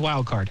 Jags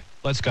wild card.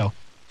 Let's go.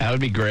 That would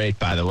be great,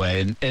 by the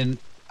way. And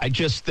I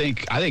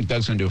think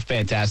Doug's going to do a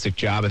fantastic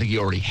job. I think he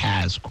already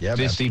has Yeah,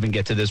 just to man. even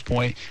get to this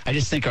point. I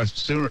just think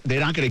they're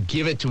not going to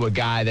give it to a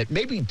guy that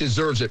maybe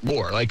deserves it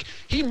more. Like,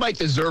 he might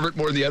deserve it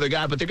more than the other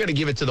guy, but they're going to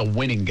give it to the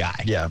winning guy.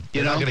 Yeah. You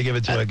You're not know? going to give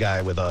it to a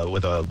guy with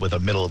a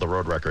middle of the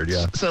road record.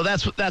 Yeah. So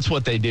that's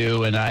what they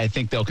do, and I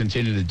think they'll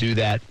continue to do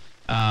that.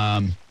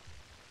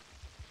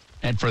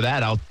 And for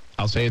that,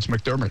 I'll say it's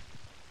McDermott.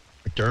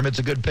 McDermott's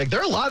a good pick. There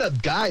are a lot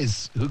of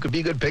guys who could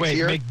be good picks Wait,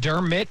 here.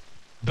 McDermott,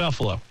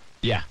 Buffalo.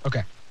 Yeah.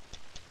 Okay.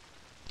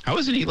 How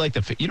isn't he like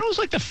the? You know, it's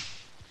like the.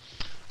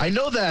 I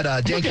know that Dan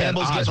looking at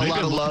Campbell's odds. getting a lot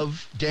Maybe of I'm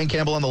love. Dan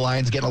Campbell on the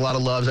Lions getting a lot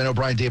of loves. I know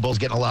Brian Daboll's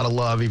getting a lot of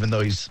love, even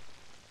though he's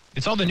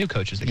It's all the new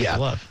coaches that get the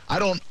love. I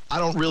don't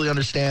really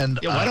understand.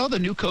 Yeah, why don't the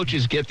new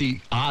coaches get the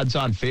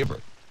odds-on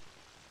favorite?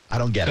 I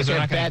don't get it. Because they're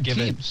They're not going bad to give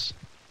it. teams.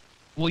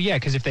 Well, yeah,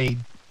 because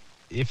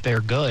if they're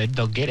good,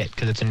 they'll get it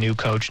because it's a new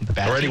coach and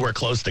bad Or team. anywhere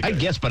close to I good.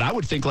 guess, but I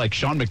would think like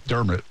Sean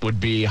McDermott would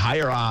be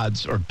higher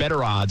odds or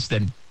better odds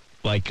than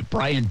like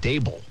Brian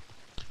Dable.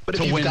 But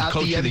to if you've win got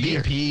Coach the of the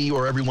Year. MVP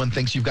or everyone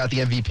thinks you've got the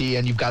MVP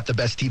and you've got the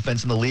best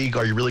defense in the league,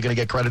 are you really going to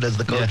get credit as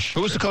the coach?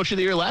 Who was the coach of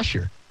the year last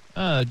year?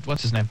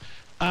 What's his name?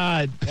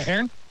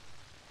 Aaron?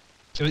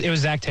 It was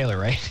Zach Taylor,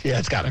 right? Yeah,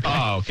 it's got to be.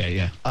 Oh, okay,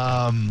 yeah.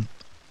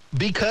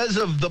 Because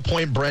of the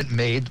point Brent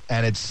made,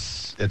 and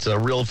it's a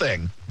real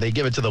thing, they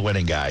give it to the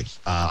winning guy.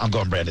 I'm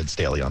going Brandon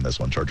Staley on this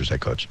one, Chargers head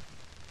coach.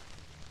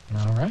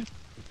 All right.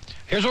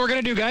 Here's what we're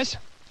going to do, guys.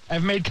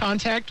 I've made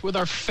contact with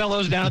our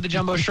fellows down at the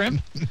Jumbo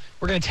Shrimp.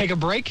 We're going to take a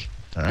break.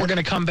 All right. We're going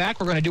to come back.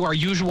 We're going to do our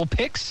usual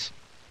picks,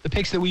 the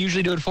picks that we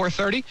usually do at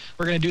 4:30.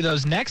 We're going to do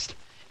those next,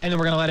 and then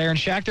we're going to let Aaron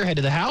Schachter head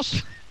to the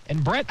house.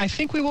 And Brett, I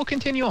think we will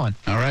continue on.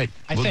 All right.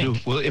 I think.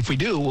 If we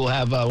do,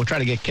 we'll try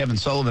to get Kevin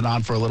Sullivan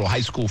on for a little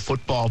high school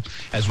football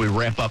as we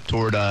ramp up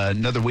toward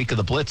another week of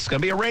the Blitz. It's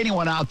going to be a rainy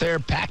one out there.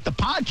 Pack the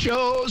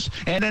ponchos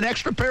and an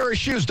extra pair of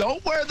shoes.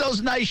 Don't wear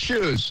those nice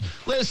shoes.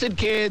 Listen,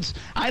 kids,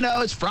 I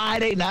know it's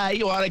Friday night.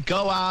 You want to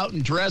go out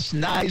and dress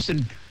nice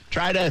and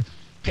try to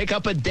pick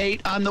up a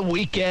date on the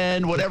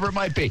weekend, whatever it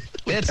might be.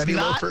 It's penny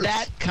not loafers.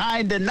 that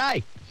kind of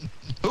night.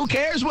 Who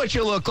cares what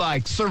you look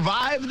like?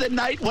 Survive the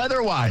night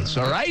weather-wise,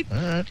 all right? All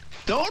right.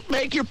 Don't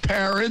make your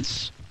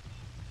parents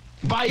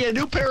buy you a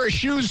new pair of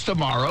shoes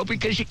tomorrow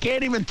because you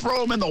can't even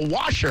throw them in the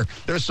washer.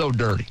 They're so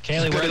dirty.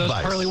 Kaylee, Good wear those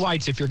advice. pearly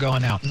whites if you're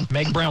going out.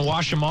 Make Brent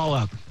wash them all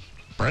up.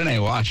 Brent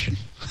ain't watching.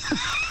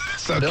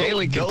 So No,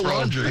 Kaylee can no throw 'em.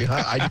 laundry.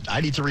 Huh? I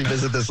need to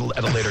revisit this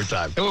at a later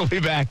time. We'll be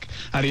back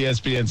on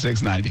ESPN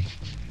 690.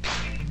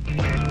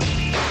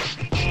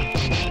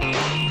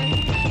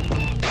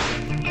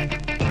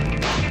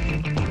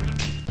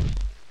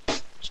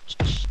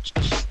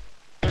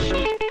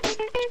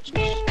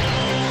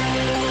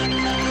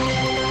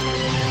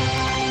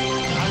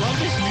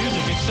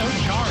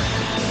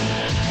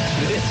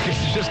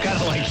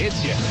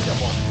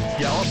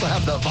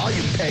 have the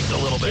volume pegged a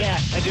little bit. Yeah,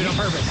 I do it on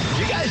purpose.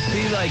 You guys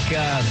see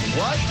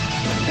What?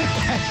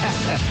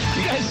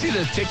 you guys see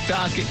the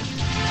TikTok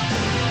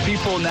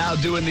people now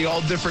doing the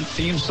all different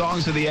theme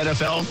songs of the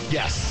NFL?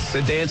 Yes.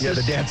 The dances? Yeah,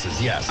 the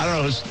dances, yes. I don't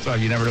know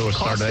who's, you never know who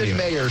started Austin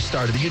anyway. Mayer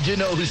started it. You do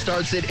know who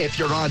starts it if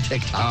you're on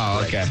TikTok. Oh,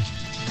 right? okay.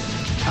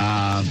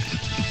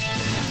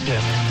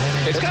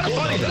 It's kind of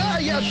funny, though.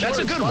 Yeah, sure, That's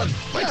a it's good fun. one.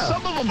 Like, Yeah.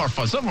 some of them are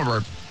fun. Some of them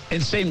are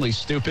insanely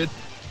stupid.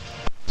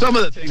 Some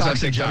of the things on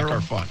TikToks in TikTok general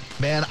are fun.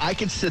 Man, I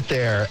can sit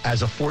there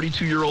as a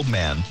 42-year-old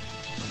man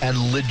and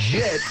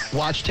legit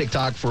watch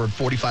TikTok for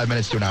 45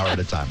 minutes to an hour at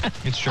a time.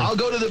 It's true. I'll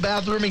go to the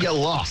bathroom and get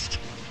lost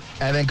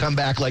and then come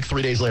back like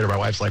 3 days later. My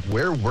wife's like,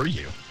 where were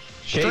you?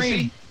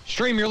 Casey?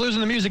 Stream, you're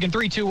losing the music in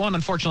 3, 2, 1,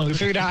 unfortunately. We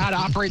figured out how to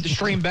operate the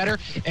stream better,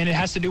 and it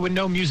has to do with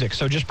no music.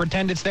 So just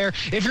pretend it's there.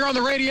 If you're on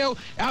the radio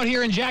out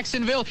here in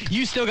Jacksonville,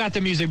 you still got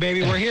the music,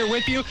 baby. We're here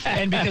with you.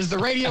 And because the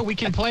radio, we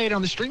can play it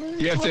on the stream.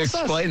 You have to What's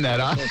us? explain that,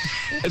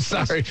 huh?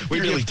 Sorry.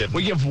 We really didn't.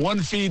 We give one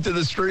feed to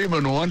the stream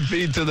and one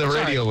feed to the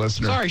radio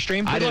listener. Sorry,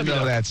 stream. We I didn't love you, know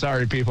though. that.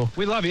 Sorry, people.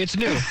 We love you. It's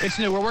new. It's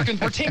new. We're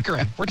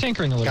tinkering. We're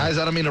tinkering a little Guys,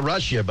 I don't mean to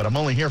rush you, but I'm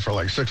only here for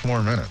like 6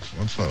 more minutes.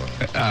 What's up?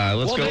 Let's Well,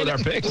 go with then our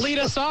picks. Lead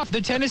us off.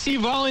 The Tennessee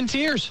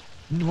Volunteers,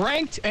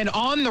 ranked and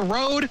on the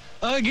road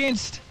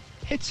against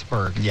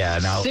Pittsburgh. Yeah,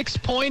 now- 6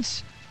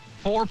 points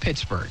for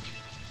Pittsburgh.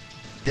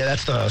 Yeah,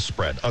 that's the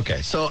spread.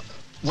 Okay, so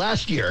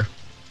last year,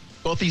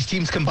 both these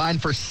teams combined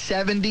for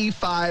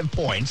 75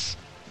 points.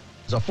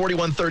 It was a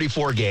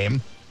 41-34 game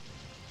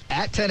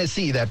at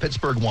Tennessee that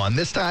Pittsburgh won.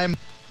 This time,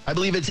 I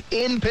believe it's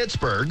in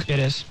Pittsburgh. It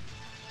is.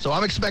 So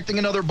I'm expecting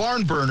another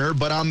barn burner,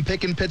 but I'm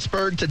picking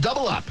Pittsburgh to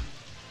double up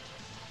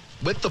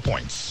with the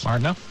points. Smart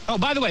enough. Oh,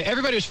 by the way,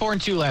 everybody was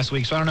 4-2 last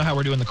week, so I don't know how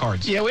we're doing the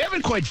cards. Yeah, we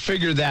haven't quite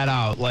figured that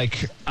out.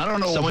 Like, I don't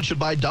know. Someone should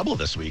buy double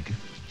this week.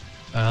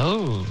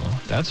 Oh,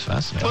 that's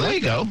fascinating. Well, there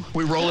you go.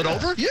 We roll it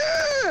over?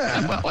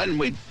 Yeah. Well, why didn't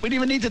we didn't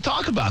even need to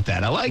talk about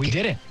that. I like We it.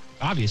 did it,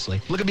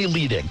 obviously. Look at me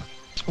leading.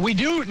 We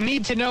do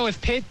need to know if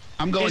Pitt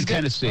I'm going is good-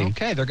 Tennessee.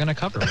 Okay, they're going to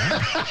cover.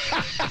 Wow.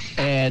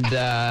 And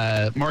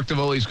Mark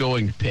DeVoli's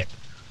going Pitt.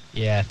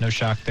 Yeah, no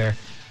shock there.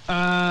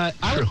 I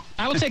True.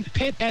 will take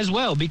Pitt as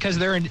well because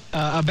they're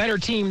a better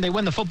team. They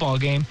win the football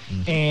game,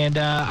 and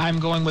I'm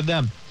going with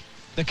them.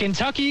 The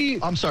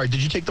Kentucky, I'm sorry,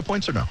 did you take the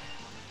points or no?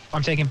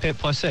 I'm taking Pitt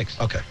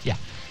 +6. Okay. Yeah.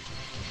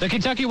 The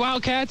Kentucky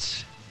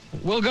Wildcats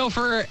will go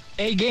for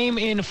a game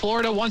in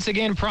Florida. Once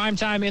again,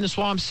 primetime in the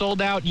Swamp,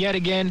 sold out yet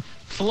again.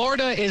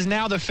 Florida is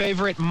now the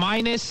favorite,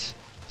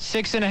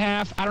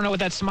 -6.5. I don't know what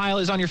that smile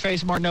is on your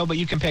face, Martino, but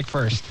you can pick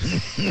first.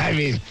 I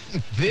mean,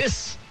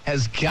 this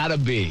has got to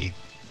be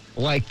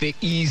like the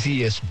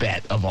easiest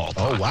bet of all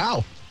time. Oh,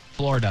 wow.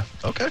 Florida.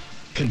 Okay.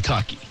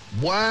 Kentucky.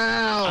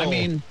 Wow. I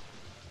mean,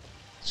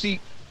 see,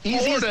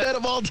 easiest Florida, bet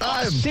of all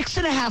time.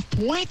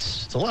 6.5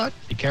 points? It's a lot.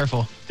 Be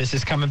careful. This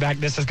is coming back.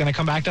 This is going to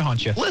come back to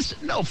haunt you. Listen,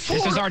 no,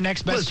 Florida. This is our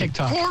next best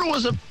TikTok. Florida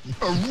was a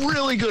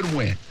really good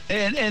win,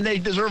 and they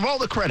deserve all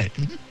the credit.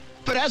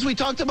 But as we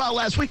talked about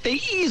last week, they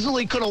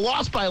easily could have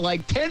lost by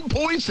like 10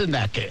 points in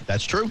that game.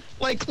 That's true.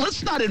 Like,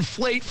 let's not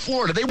inflate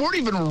Florida. They weren't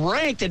even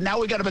ranked, and now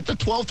we got them at the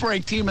 12th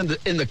ranked team in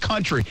the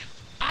country.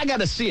 I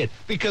got to see it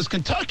because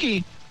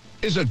Kentucky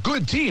is a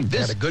good team.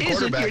 This a good isn't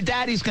quarterback. your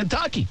daddy's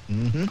Kentucky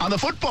on the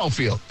football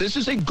field. This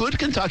is a good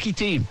Kentucky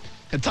team.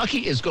 Kentucky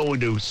is going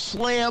to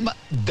slam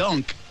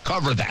dunk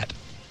cover that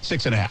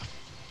 6.5.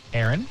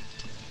 Aaron?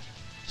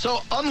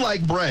 So,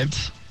 unlike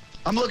Brent,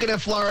 I'm looking at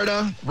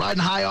Florida,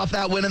 riding high off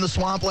that win in the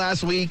Swamp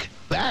last week,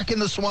 back in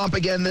the Swamp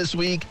again this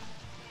week.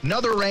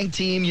 Another ranked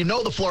team. You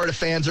know the Florida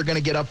fans are going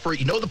to get up for it.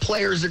 You know the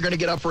players are going to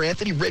get up for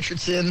Anthony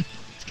Richardson.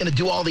 He's going to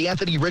do all the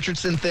Anthony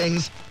Richardson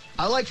things.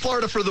 I like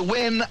Florida for the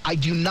win. I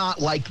do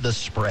not like the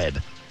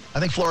spread. I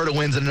think Florida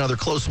wins in another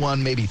close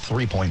one, maybe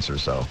 3 points or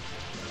so.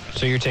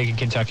 So you're taking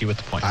Kentucky with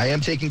the point. I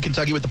am taking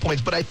Kentucky with the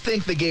points, but I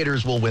think the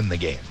Gators will win the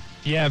game.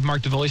 You have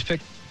Mark DeVoli's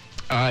pick?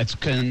 It's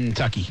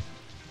Kentucky.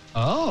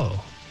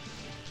 Oh.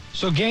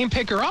 So game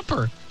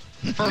picker-upper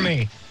for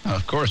me.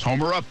 Of course,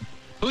 Homer up.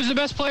 Who's the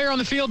best player on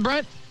the field,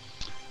 Brent?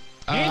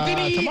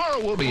 Anthony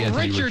tomorrow will be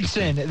Anthony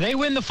Richardson. They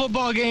win the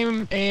football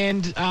game,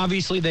 and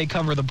obviously they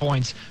cover the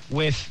points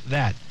with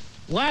that.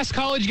 Last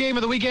college game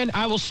of the weekend,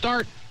 I will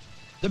start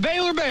the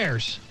Baylor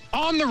Bears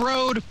on the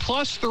road,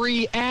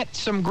 +3 at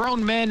some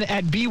grown men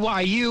at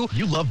BYU.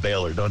 You love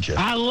Baylor, don't you?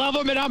 I love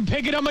them, and I'm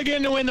picking them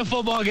again to win the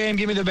football game.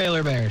 Give me the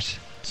Baylor Bears.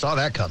 Saw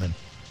that coming.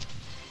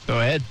 Go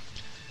ahead.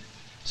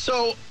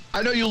 So,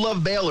 I know you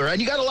love Baylor, and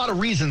you got a lot of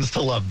reasons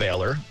to love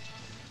Baylor,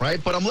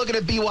 right? But I'm looking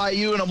at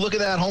BYU, and I'm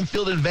looking at that home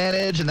field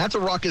advantage, and that's a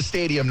raucous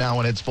stadium now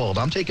when it's full.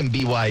 I'm taking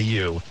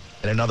BYU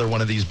in another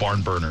one of these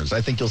barn burners.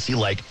 I think you'll see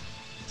like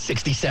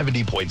 60,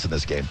 70 points in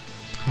this game.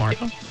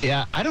 Marco?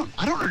 Yeah, I don't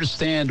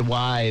understand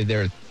why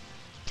they're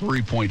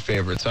 3-point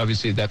favorites.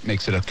 Obviously, that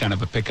makes it a kind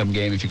of a pick'em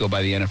game if you go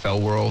by the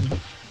NFL world.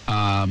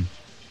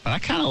 But I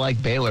kind of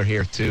like Baylor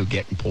here too,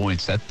 getting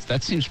points.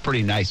 That seems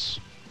pretty nice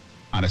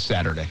on a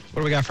Saturday.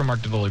 What do we got for Mark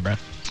DeVoli, Brent?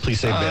 Please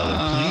say Baylor.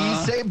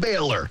 Please say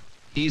Baylor.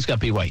 He's got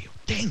BYU.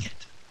 Dang it.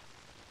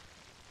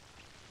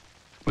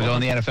 We go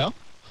in the NFL?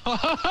 Ho,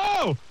 ho,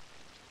 ho!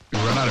 You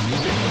run out of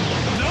music?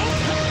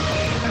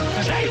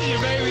 Change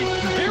it, baby.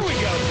 Here we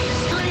go.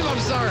 Stream, I'm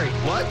sorry.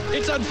 What?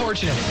 It's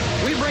unfortunate.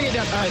 We bring it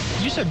down.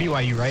 You said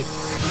BYU, right?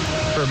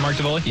 For Mark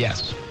DeVoli?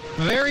 Yes.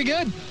 Very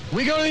good.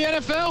 We go to the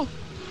NFL,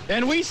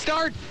 and we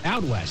start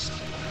out west.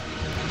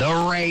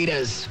 The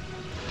Raiders.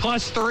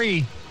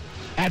 +3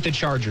 at the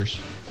Chargers.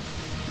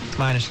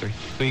 -3.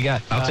 Who you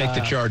got? I'll take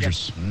the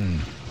Chargers.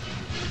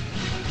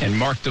 And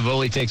Mark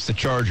DeVoli takes the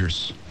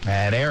Chargers.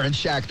 And Aaron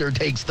Schachter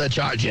takes the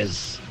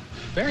Chargers.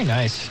 Very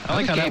nice. I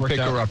like how that worked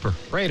out. Picker-upper.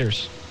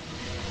 Raiders.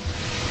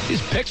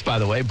 These picks, by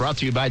the way, brought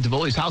to you by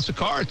DeVoli's House of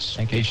Cards.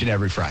 Thank you. Each and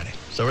every Friday.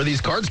 So are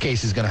these cards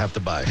cases going to have to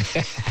buy?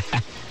 Can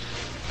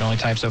only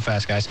type so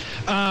fast, guys.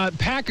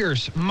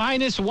 Packers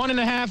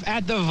 -1.5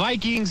 at the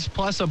Vikings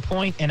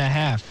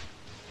 +1.5.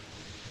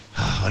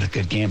 Oh, what a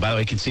good game. By the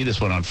way, you can see this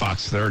one on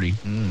Fox 30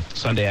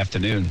 Sunday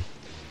afternoon.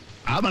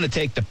 I'm going to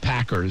take the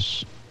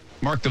Packers.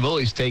 Mark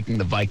DeVoli's taking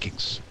the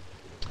Vikings.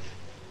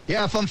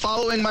 Yeah, if I'm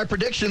following my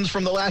predictions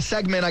from the last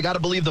segment, I got to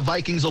believe the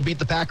Vikings will beat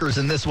the Packers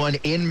in this one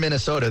in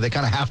Minnesota. They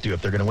kind of have to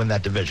if they're going to win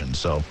that division.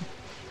 So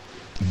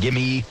give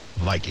me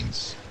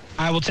Vikings.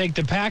 I will take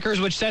the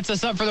Packers, which sets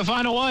us up for the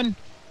final one.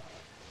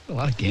 A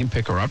lot of game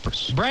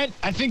picker-uppers. Brent,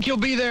 I think you'll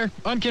be there.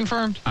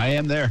 Unconfirmed. I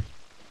am there.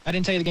 I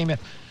didn't tell you the game yet.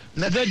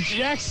 The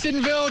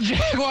Jacksonville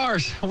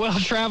Jaguars will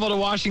travel to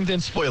Washington.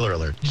 Spoiler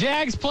alert.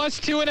 Jags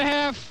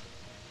 +2.5.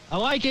 I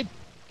like it.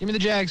 Give me the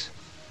Jags.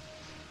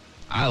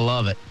 I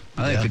love it.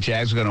 I think the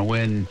Jags are going to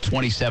win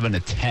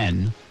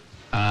 27-10.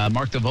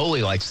 Mark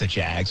DeVoli likes the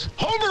Jags.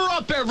 Homer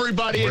up,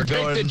 everybody, and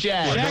pick the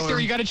Jags. Jacker,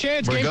 you got a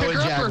chance. We're Game going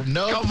picker-upper.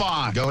 No, Come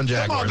on. Going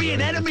Jaguars. Come on, be an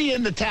enemy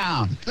in the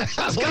town.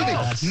 Let's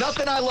go.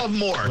 Nothing I love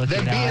more Look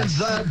than at being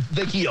us.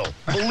 the heel.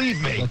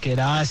 Believe me. Look at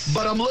us.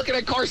 But I'm looking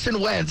at Carson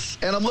Wentz,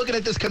 and I'm looking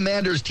at this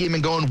Commanders team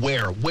and going,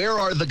 where? Where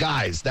are the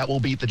guys that will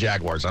beat the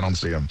Jaguars? I don't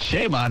see them.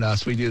 Shame on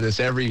us. We do this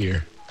every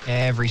year.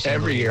 Every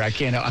year. I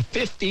can't.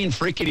 15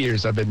 freaking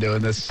years I've been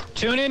doing this.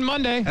 Tune in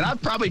Monday. And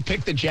I've probably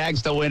picked the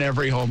Jags to win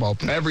every home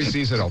open, every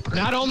season opener.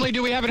 Not only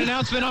do we have an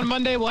announcement on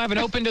Monday, we'll have an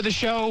open to the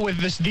show with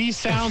these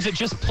sounds that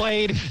just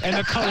played and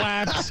the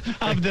collapse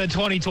of the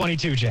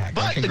 2022 Jags.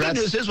 But the good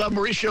news is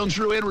Maurice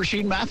Jones-Drew and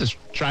Rasheed Mathis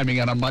chiming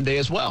in on Monday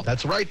as well.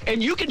 That's right.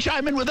 And you can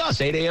chime in with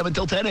us 8 a.m.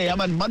 until 10 a.m.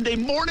 on Monday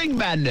Morning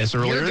Madness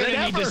earlier You're than going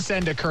to need ever. to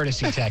send a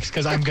courtesy text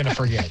because I'm going to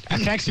forget.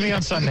 Text me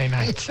on Sunday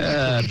night.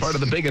 Part of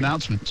the big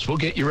announcements. We'll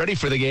get you ready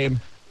for the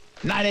game.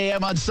 9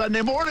 a.m. on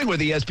Sunday morning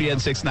with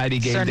ESPN 690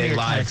 Game Send me Day your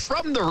Live text.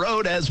 from the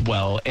road as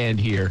well and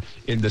here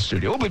in the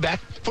studio. We'll be back.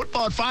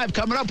 Football at 5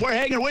 coming up. We're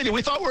hanging with you.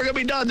 We thought we were going to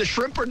be done. The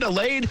shrimp are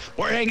delayed.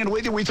 We're hanging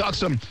with you. We talk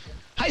some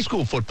high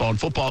school football and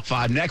football at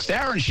 5 next.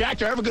 Aaron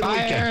Schachter, have a good Bye,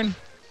 weekend. Aaron.